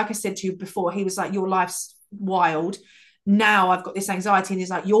idea. Like I said to you before, he was like, "Your life's wild. Now I've got this anxiety," and he's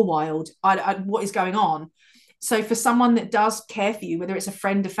like, "You're wild. What is going on?" So for someone that does care for you, whether it's a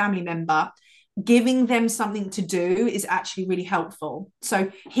friend, a family member, giving them something to do is actually really helpful.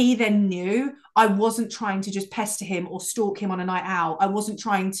 So he then knew I wasn't trying to just pester him or stalk him on a night out. I wasn't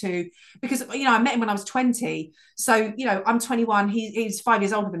trying to, because I met him when I was 20. So I'm 21. He's 5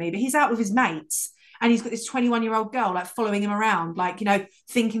 years older than me, but he's out with his mates. And he's got this 21-year-old girl like following him around, like,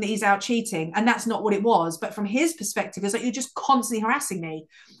 thinking that he's out cheating. And that's not what it was. But from his perspective, it's like, you're just constantly harassing me.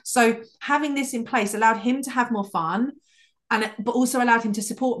 So having this in place allowed him to have more fun, but also allowed him to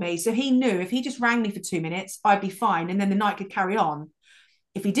support me. So he knew if he just rang me for 2 minutes, I'd be fine. And then the night could carry on.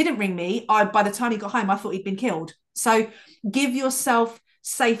 If he didn't ring me, by the time he got home, I thought he'd been killed. So give yourself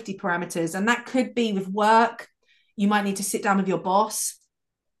safety parameters. And that could be with work. You might need to sit down with your boss.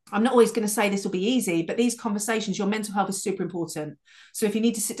 I'm not always going to say this will be easy, but these conversations, your mental health is super important. So if you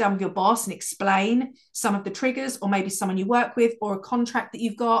need to sit down with your boss and explain some of the triggers, or maybe someone you work with, or a contract that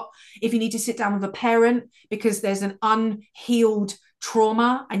you've got, if you need to sit down with a parent because there's an unhealed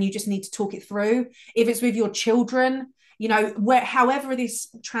trauma and you just need to talk it through, if it's with your children, however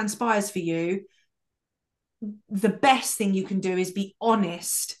this transpires for you, the best thing you can do is be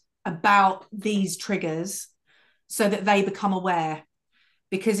honest about these triggers so that they become aware.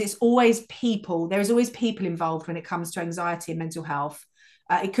 Because it's always people. There is always people involved when it comes to anxiety and mental health.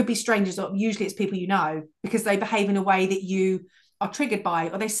 It could be strangers, or usually it's people because they behave in a way that you are triggered by,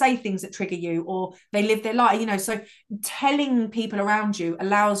 or they say things that trigger you, or they live their life. So telling people around you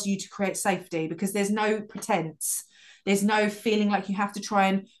allows you to create safety, because there's no pretense. There's no feeling like you have to try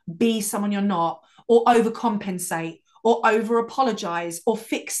and be someone you're not, or overcompensate, or over apologize or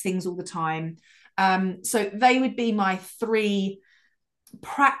fix things all the time. So they would be my three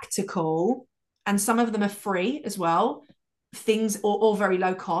practical, and some of them are free as well, things, or very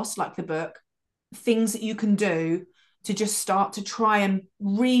low cost, like the book, things that you can do to just start to try and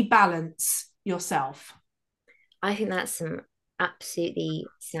rebalance yourself. I think that's some absolutely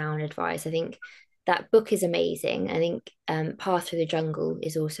sound advice. I think that book is amazing. I think Path Through the Jungle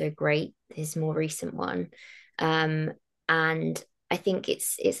is also great, his more recent one. Um, and I think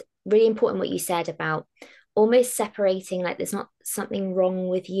it's really important what you said about almost separating, like there's not something wrong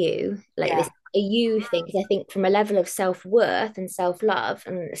with you, like Yeah. this a you thing. Because I think from a level of self-worth and self-love,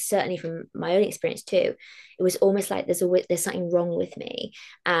 and certainly from my own experience too, it was almost like there's something wrong with me.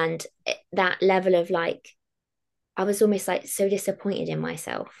 And that level of like I was almost like so disappointed in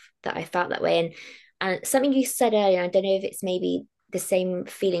myself that I felt that way. And something you said earlier, I don't know if it's maybe the same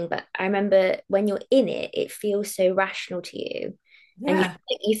feeling, but I remember when you're in it, it feels so rational to you. And Yeah.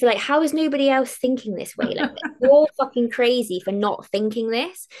 you feel like, how is nobody else thinking this way? Like you're fucking crazy for not thinking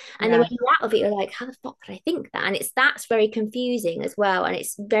this. And then when Yeah. you're out of it, you're like, how the fuck could I think that? And that's very confusing as well. And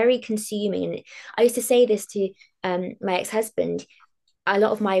it's very consuming. And I used to say this to my ex-husband. A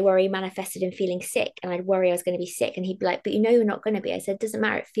lot of my worry manifested in feeling sick, and I'd worry I was going to be sick, and he'd be like, but you know you're not going to be. I said, doesn't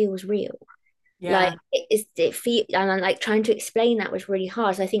matter, it feels real. Like Yeah. it feel, and I'm like trying to explain that was really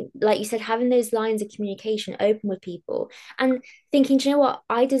hard. So I think, like you said, having those lines of communication open with people and thinking, do you know what,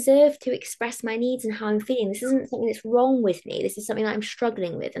 I deserve to express my needs and how I'm feeling. This isn't something that's wrong with me. This is something that I'm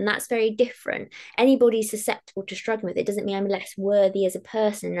struggling with, and that's very different. Anybody's susceptible to struggling with it. Doesn't mean I'm less worthy as a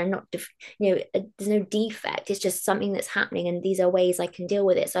person. I'm not, there's no defect. It's just something that's happening, and these are ways I can deal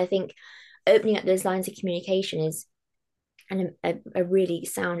with it. So I think opening up those lines of communication is and a really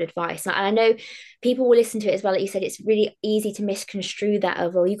sound advice. And I know people will listen to it as well. Like you said, it's really easy to misconstrue that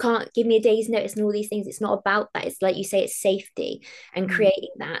of, oh, you can't give me a day's notice and all these things. It's not about that. It's like you say, it's safety and Mm. creating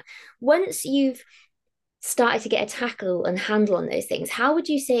that. Once you've started to get a tackle and handle on those things, how would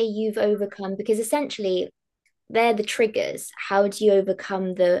you say you've overcome? Because essentially, they're the triggers. How do you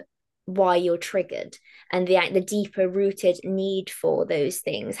overcome the why you're triggered and the deeper rooted need for those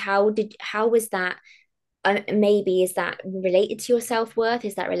things? How was that maybe is that related to your self-worth?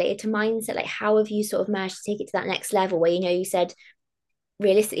 Is that related to mindset? Like how have you sort of managed to take it to that next level where you said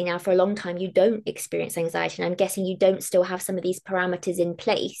realistically now for a long time you don't experience anxiety, and I'm guessing you don't still have some of these parameters in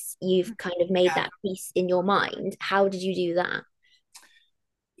place. You've kind of made Yeah. that peace in your mind. How did you do that?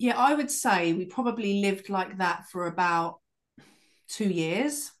 Yeah, I would say we probably lived like that for about 2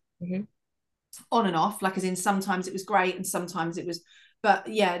 years, Mm-hmm. on and off, like as in sometimes it was great and sometimes it was, but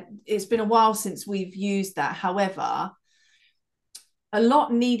yeah, it's been a while since we've used that. However, a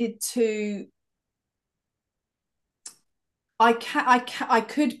lot needed to, I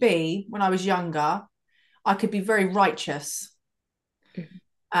could be, when I was younger, I could be very righteous.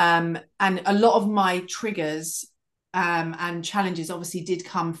 Mm-hmm. And a lot of my triggers and challenges obviously did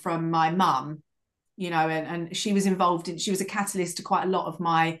come from my mum, and she was involved in, she was a catalyst to quite a lot of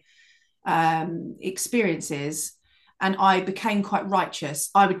my experiences. And I became quite righteous.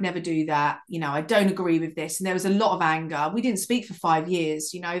 I would never do that. I don't agree with this. And there was a lot of anger. We didn't speak for 5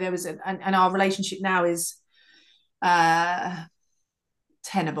 years. There was, and our relationship now is uh,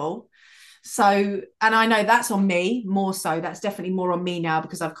 tenable. So, and I know that's on me more so. That's definitely more on me now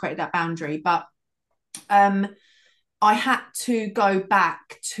because I've created that boundary. But um, I had to go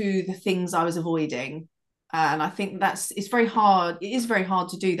back to the things I was avoiding. And I think it's very hard. It is very hard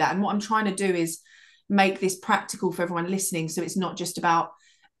to do that. And what I'm trying to do is make this practical for everyone listening. So it's not just about,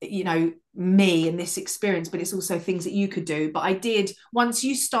 me and this experience, but it's also things that you could do. But once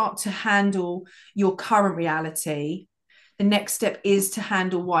you start to handle your current reality, the next step is to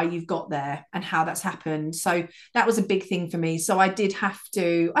handle why you've got there and how that's happened. So that was a big thing for me. So I didn't have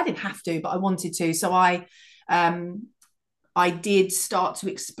to, but I wanted to. So um, I did start to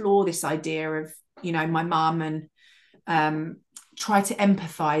explore this idea of, my mum, and try to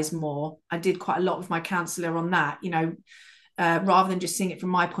empathize more. I did quite a lot with my counselor on that, rather than just seeing it from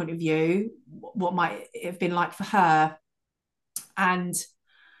my point of view, what might it have been like for her. And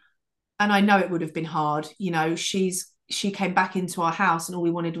I know it would have been hard. She came back into our house and all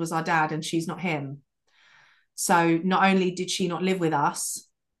we wanted was our dad, and she's not him. So not only did she not live with us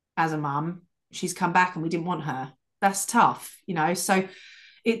as a mum, she's come back and we didn't want her. That's tough. So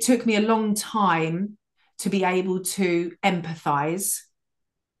it took me a long time to be able to empathize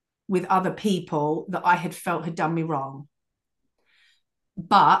with other people that I had felt had done me wrong.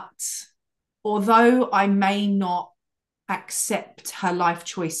 But although I may not accept her life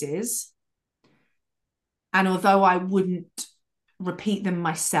choices, and although I wouldn't repeat them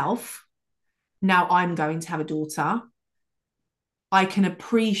myself, now I'm going to have a daughter. I can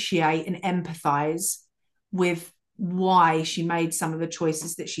appreciate and empathize with why she made some of the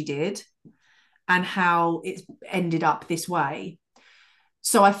choices that she did and how it ended up this way.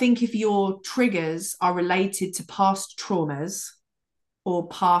 So I think if your triggers are related to past traumas or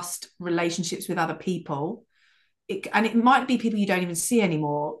past relationships with other people, and it might be people you don't even see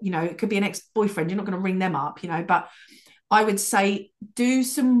anymore, it could be an ex-boyfriend, you're not going to ring them up, but I would say do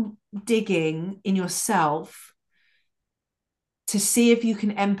some digging in yourself to see if you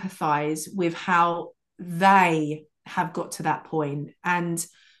can empathize with how they have got to that point. And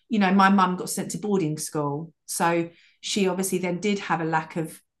my mum got sent to boarding school, so she obviously then did have a lack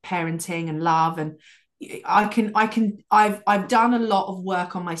of parenting and love. And I've done a lot of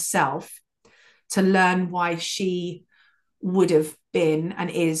work on myself to learn why she would have been and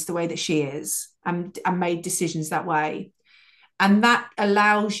is the way that she is, and made decisions that way. And that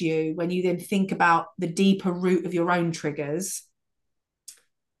allows you, when you then think about the deeper root of your own triggers,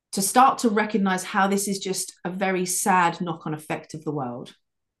 to start to recognize how this is just a very sad knock-on effect of the world.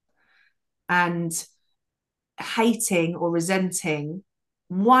 And hating or resenting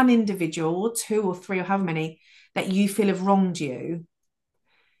one individual or two or three or however many that you feel have wronged you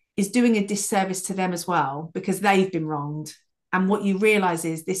is doing a disservice to them as well, because they've been wronged. And what you realize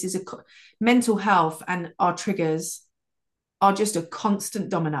is this is mental health, and our triggers are just a constant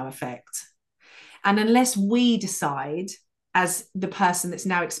domino effect. And unless we decide, as the person that's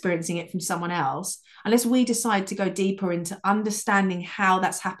now experiencing it from someone else, unless we decide to go deeper into understanding how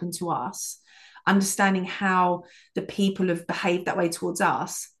that's happened to us, understanding how the people have behaved that way towards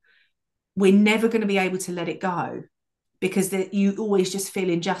us, we're never going to be able to let it go, because you always just feel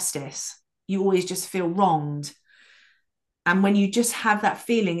injustice. You always just feel wronged. And when you just have that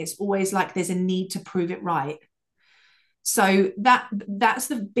feeling, it's always like there's a need to prove it right. So that's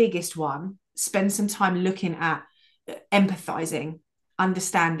the biggest one. Spend some time looking at empathizing,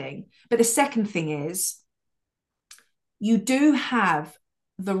 understanding. But the second thing is, you do have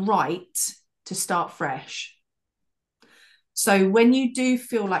the right to start fresh. So when you do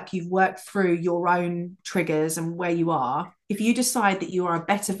feel like you've worked through your own triggers and where you are, if you decide that you are a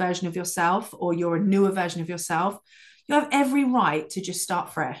better version of yourself or you're a newer version of yourself, you have every right to just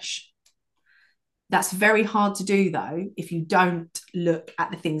start fresh. That's very hard to do, though, if you don't look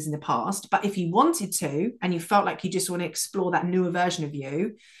at the things in the past. But if you wanted to, and you felt like you just want to explore that newer version of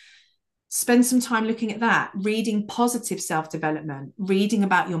you, spend some time looking at that, reading positive self-development, reading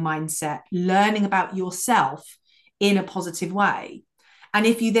about your mindset, learning about yourself in a positive way. And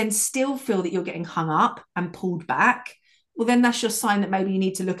if you then still feel that you're getting hung up and pulled back, well, then that's your sign that maybe you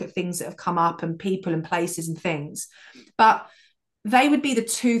need to look at things that have come up and people and places and things. But they would be the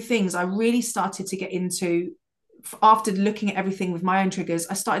two things I really started to get into after looking at everything with my own triggers.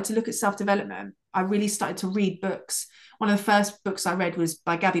 I started to look at self-development. I really started to read books. One of the first books I read was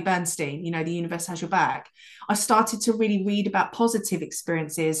by Gabby Bernstein, The Universe Has Your Back. I started to really read about positive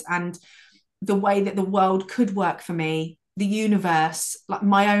experiences and the way that the world could work for me, the universe, like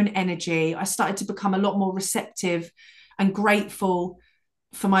my own energy. I started to become a lot more receptive and grateful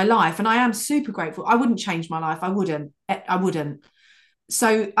for my life. And I am super grateful. I wouldn't change my life. I wouldn't.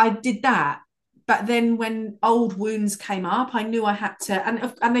 So I did that. But then when old wounds came up, I knew I had to,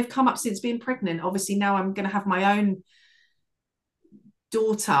 and they've come up since being pregnant. Obviously, now I'm going to have my own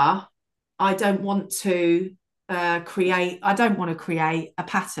daughter. I don't want to create a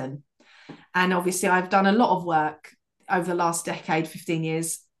pattern. And obviously, I've done a lot of work over the last decade, 15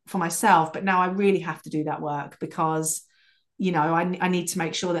 years for myself. But now I really have to do that work, because I need to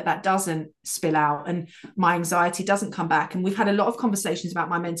make sure that doesn't spill out and my anxiety doesn't come back. And we've had a lot of conversations about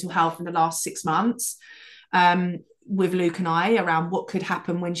my mental health in the last 6 months with Luke and I around what could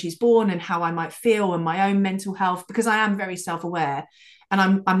happen when she's born and how I might feel, and my own mental health, because I am very self-aware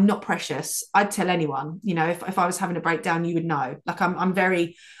and I'm not precious. I'd tell anyone, if I was having a breakdown, you would know. Like I'm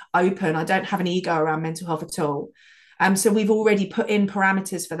very open. I don't have an ego around mental health at all. So we've already put in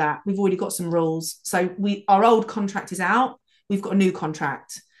parameters for that. We've already got some rules. So our old contract is out. We've got a new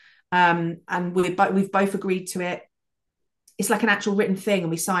contract, and we've both agreed to it. It's like an actual written thing,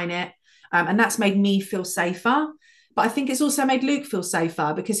 and we sign it, and that's made me feel safer. But I think it's also made Luke feel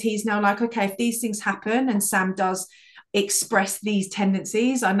safer, because he's now like, okay, if these things happen and Sam does express these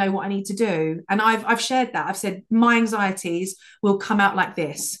tendencies, I know what I need to do. And I've shared that. I've said my anxieties will come out like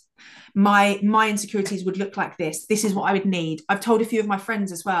this. My insecurities would look like this. This is what I would need. I've told a few of my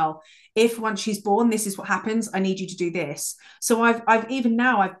friends as well, if once she's born, this is what happens, I need you to do this. So I've even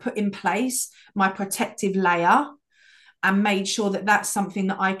now I've put in place my protective layer and made sure that that's something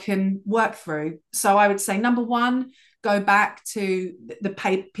that I can work through. So I would say, number one, go back to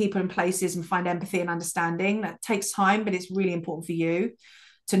the people and places and find empathy and understanding. That takes time, but it's really important for you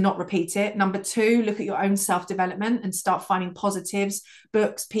to not repeat it. Number two, look at your own self-development and start finding positives,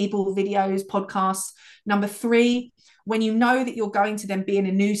 books, people, videos, podcasts. Number three, when you know that you're going to then be in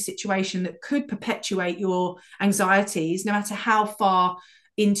a new situation that could perpetuate your anxieties, no matter how far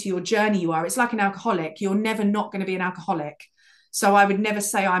into your journey you are, it's like an alcoholic. You're never not going to be an alcoholic. So I would never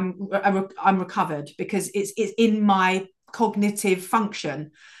say I'm recovered, because it's in my cognitive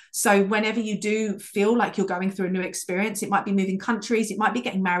function. So whenever you do feel like you're going through a new experience, it might be moving countries, it might be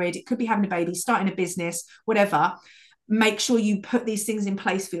getting married, it could be having a baby, starting a business, whatever. Make sure you put these things in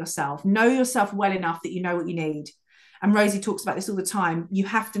place for yourself. Know yourself well enough that you know what you need. And Rosie talks about this all the time. You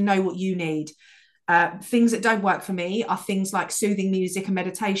have to know what you need. Things that don't work for me are things like soothing music and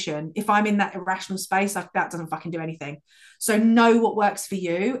meditation. If I'm in that irrational space, like, that doesn't fucking do anything. So know what works for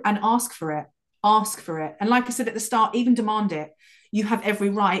you and ask for it. Ask for it. And like I said at the start, even demand it. You have every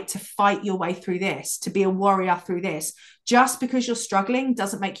right to fight your way through this, to be a warrior through this. Just because you're struggling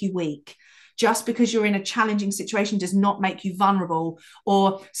doesn't make you weak. Just because you're in a challenging situation does not make you vulnerable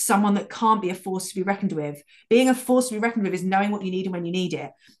or someone that can't be a force to be reckoned with. Being a force to be reckoned with is knowing what you need and when you need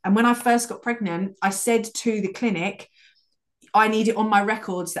it. And when I first got pregnant, I said to the clinic, I need it on my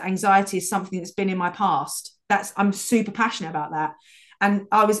records that anxiety is something that's been in my past. I'm super passionate about that. And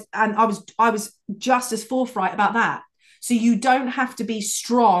I was just as forthright about that. So you don't have to be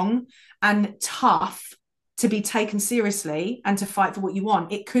strong and tough to be taken seriously and to fight for what you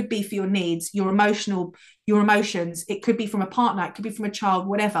want. It could be for your needs, your emotions. It could be from a partner, it could be from a child,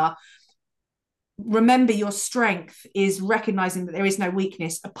 whatever. Remember, your strength is recognizing that there is no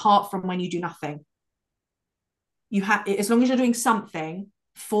weakness apart from when you do nothing. You have, as long as you're doing something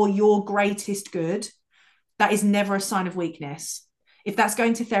for your greatest good, that is never a sign of weakness. If that's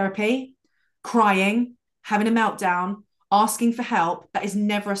going to therapy, crying, having a meltdown, asking for help, that is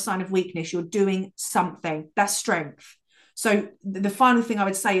never a sign of weakness. You're doing something. That's strength. So the final thing I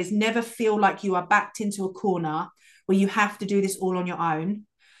would say is never feel like you are backed into a corner where you have to do this all on your own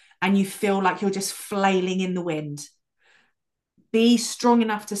and you feel like you're just flailing in the wind. Be strong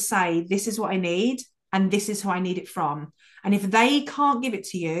enough to say, this is what I need and this is who I need it from. And if they can't give it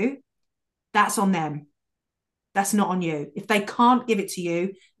to you, that's on them. That's not on you. If they can't give it to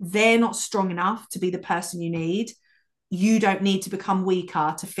you, they're not strong enough to be the person you need. You don't need to become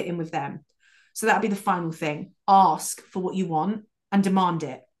weaker to fit in with them. So that'll be the final thing. Ask for what you want and demand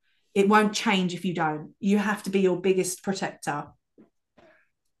it. It won't change if you don't. You have to be your biggest protector.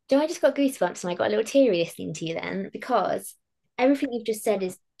 Do I just got goosebumps and I got a little teary listening to you then? Because everything you've just said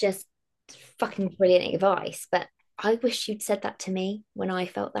is just fucking brilliant advice. But I wish you'd said that to me when I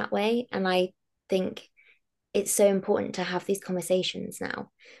felt that way. And I think it's so important to have these conversations now.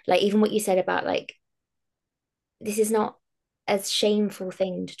 Like even what you said about like, this is not a shameful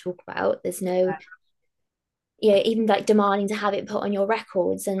thing to talk about. There's no, even like demanding to have it put on your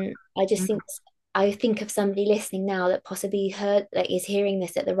records. And I just think, I think of somebody listening now that possibly heard, like, is hearing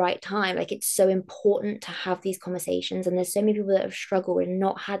this at the right time. Like, it's so important to have these conversations. And there's so many people that have struggled and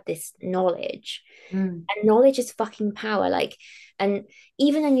not had this knowledge. Mm. And knowledge is fucking power. Like, and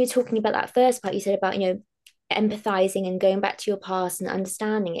even when you're talking about that first part, you said about, empathizing and going back to your past and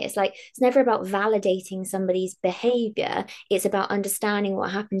understanding it. It's like it's never about validating somebody's behavior. It's about understanding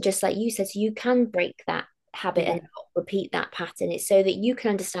what happened, just like you said, so you can break that habit Yeah. and not repeat that pattern. It's so that you can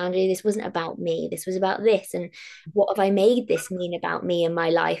understand it. This wasn't about me. This was about this. And what have I made this mean about me and my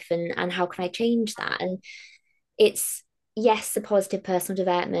life? And how can I change that? And it's yes, the positive personal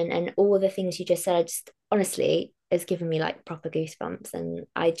development and all the things you just said. I just honestly has given me like proper goosebumps. And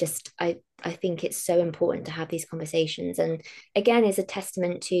I think it's so important to have these conversations. And again, is a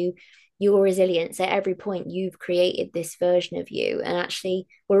testament to your resilience. At every point you've created this version of you. And actually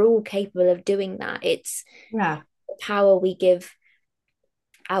we're all capable of doing that. It's Yeah. the power we give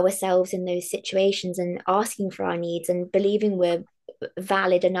ourselves in those situations and asking for our needs and believing we're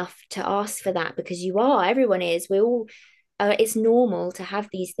valid enough to ask for that, because everyone is, we're all it's normal to have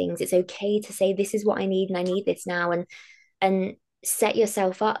these things. It's okay to say this is what I need and I need this now, and set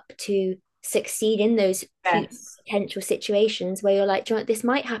yourself up to succeed in those future Yes. potential situations where you're like, do you know what, this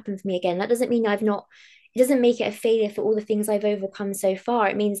might happen for me again. That doesn't mean I've not, it doesn't make it a failure for all the things I've overcome so far.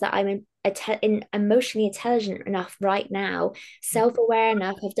 It means that I'm emotionally intelligent enough right now, self-aware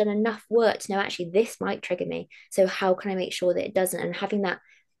enough, I've done enough work to know actually this might trigger me. So how can I make sure that it doesn't? And having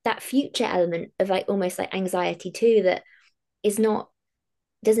that future element of like almost like anxiety too, that is not,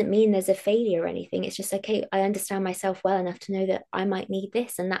 doesn't mean there's a failure or anything. It's just okay, I understand myself well enough to know that I might need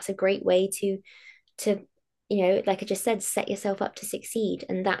this. And that's a great way to like I just said, set yourself up to succeed.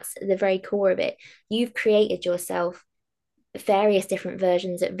 And that's the very core of it. You've created yourself various different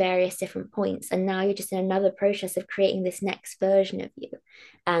versions at various different points, and now you're just in another process of creating this next version of you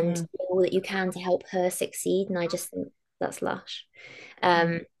and Mm. all that you can to help her succeed. And I just think that's lush.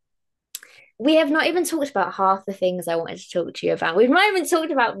 Mm. We have not even talked about half the things I wanted to talk to you about. We've not even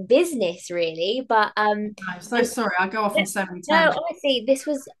talked about business really, but I'm so and sorry. I go off on so many no, tangents. honestly,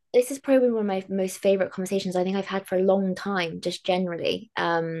 this is probably one of my most favorite conversations I think I've had for a long time, just generally.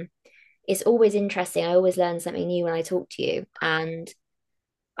 It's always interesting. I always learn something new when I talk to you, and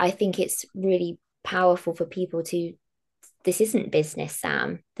I think it's really powerful for people to, this isn't business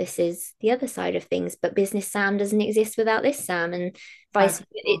Sam. This is the other side of things, but business Sam doesn't exist without this Sam, and No, vice for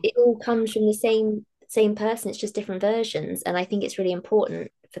sure. it all comes from the same person. It's just different versions. And I think it's really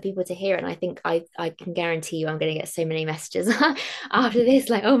important for people to hear it. And I think I can guarantee you I'm gonna get so many messages after this,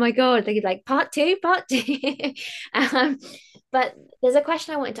 like, oh my God, they're like part two, part two. um, but there's a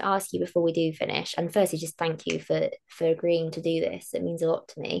question I wanted to ask you before we do finish. And firstly, just thank you for agreeing to do this. It means a lot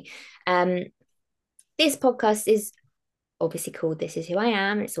to me. Um, this podcast is obviously called This Is Who I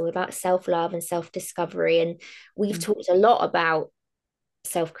Am. It's all about self-love and self-discovery. And we've Mm. talked a lot about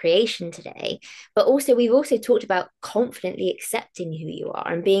self-creation today, but also we've also talked about confidently accepting who you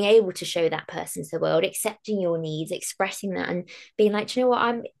are and being able to show that person to the world, accepting your needs, expressing that, and being like, do you know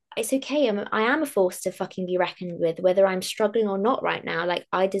what, it's okay. I am a force to fucking be reckoned with, whether I'm struggling or not right now. Like,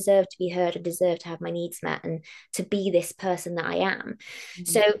 I deserve to be heard. I deserve to have my needs met and to be this person that I am.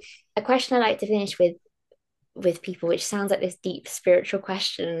 So Mm. a question I like to finish with people, which sounds like this deep spiritual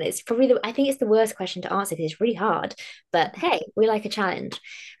question. It's probably I think it's the worst question to answer because it's really hard. But hey, we like a challenge.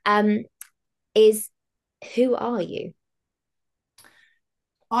 Um, is who are you?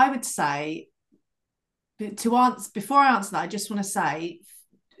 I would say to answer before I answer that, I just want to say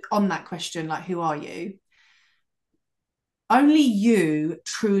on that question, like, who are you? Only you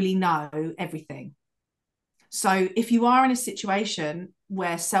truly know everything. So if you are in a situation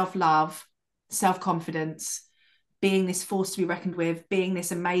where self-love, self-confidence, being this force to be reckoned with, being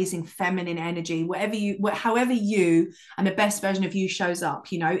this amazing feminine energy, however you and the best version of you shows up,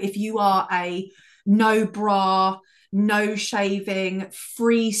 if you are a no bra, no shaving,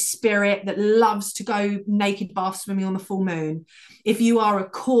 free spirit that loves to go naked bath swimming on the full moon, if you are a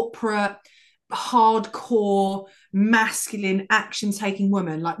corporate, hardcore, masculine, action taking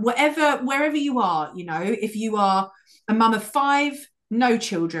woman, like wherever you are, if you are a mum of five, no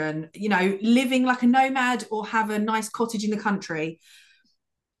children, living like a nomad or have a nice cottage in the country,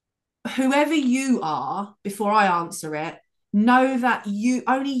 whoever you are, before I answer it, know that you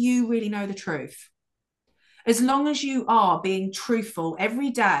really know the truth. As long as you are being truthful every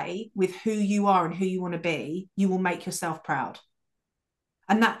day with who you are and who you want to be, you will make yourself proud.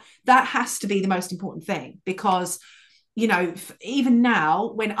 And that has to be the most important thing, because even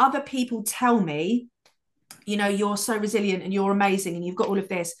now when other people tell me, you're so resilient and you're amazing and you've got all of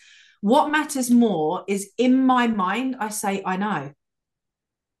this, what matters more is, in my mind, I say, I know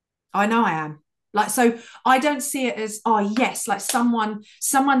I am. Like, so I don't see it as, oh yes, like someone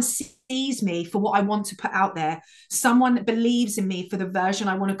sees me for what I want to put out there, someone believes in me for the version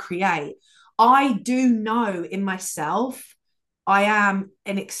I want to create. I do know in myself I am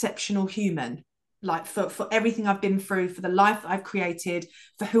an exceptional human. Like, for everything I've been through, for the life that I've created,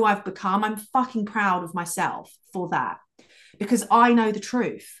 for who I've become, I'm fucking proud of myself for that, because I know the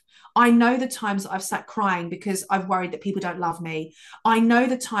truth. I know the times that I've sat crying because I've worried that people don't love me. I know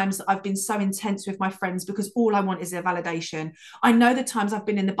the times that I've been so intense with my friends because all I want is their validation. I know the times I've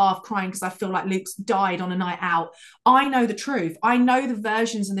been in the bath crying because I feel like Luke's died on a night out. I know the truth. I know the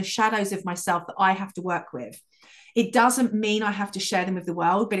versions and the shadows of myself that I have to work with. It doesn't mean I have to share them with the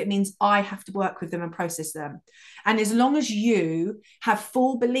world, but it means I have to work with them and process them. And as long as you have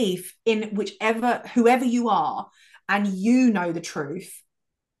full belief in whoever you are, and you know the truth,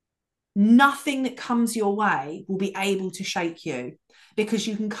 nothing that comes your way will be able to shake you, because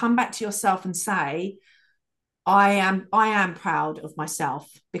you can come back to yourself and say, I am proud of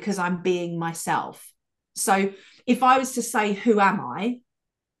myself because I'm being myself. So if I was to say, who am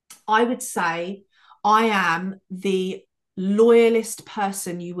I would say I am the loyalist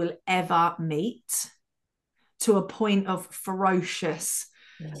person you will ever meet, to a point of ferocious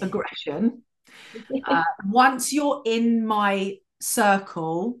aggression. Once you're in my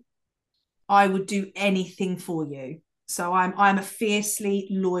circle, I would do anything for you. So I'm a fiercely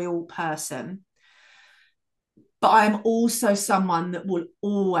loyal person, but I'm also someone that will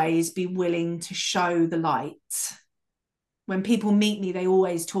always be willing to show the light. When people meet me, they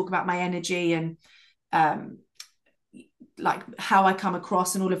always talk about my energy and um, like how I come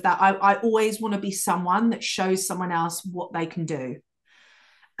across and all of that. I always want to be someone that shows someone else what they can do.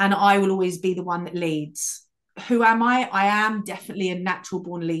 And I will always be the one that leads. who am I? I am definitely a natural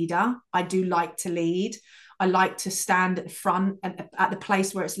born leader. I do like to lead. I like to stand at the front at the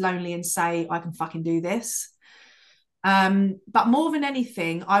place where it's lonely and say, I can fucking do this. But more than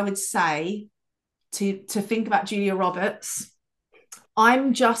anything, I would say to think about Julia Roberts,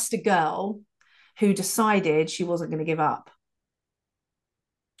 I'm just a girl who decided she wasn't going to give up.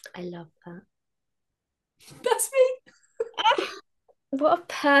 I love that. That's me.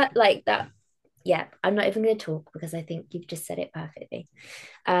 What like that. Yeah, I'm not even going to talk because I think you've just said it perfectly.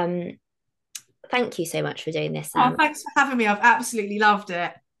 Thank you so much for doing this, Oh, Sam. thanks for having me. I've absolutely loved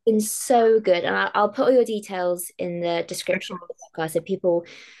it. Been so good, and I'll put all your details in the Of description of the course. podcast if people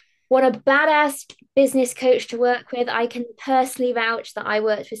want a badass business coach to work with. I can personally vouch that I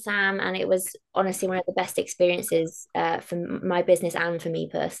worked with Sam, and it was honestly one of the best experiences for my business and for me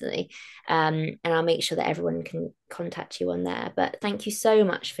personally. And I'll make sure that everyone can contact you on there. But thank you so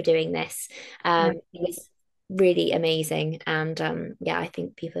much for doing this. No. It was really amazing, and yeah, I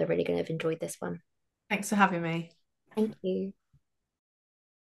think people are really going to have enjoyed this one. Thanks for having me. Thank you.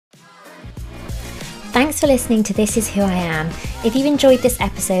 Thanks for listening to This Is Who I Am. If you've enjoyed this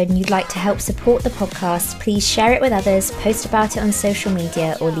episode and you'd like to help support the podcast, please share it with others, post about it on social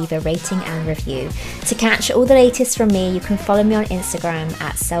media, or leave a rating and review. To catch all the latest from me, you can follow me on Instagram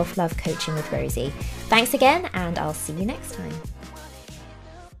at Self Love Coaching with Rosie. Thanks again, and I'll see you next time.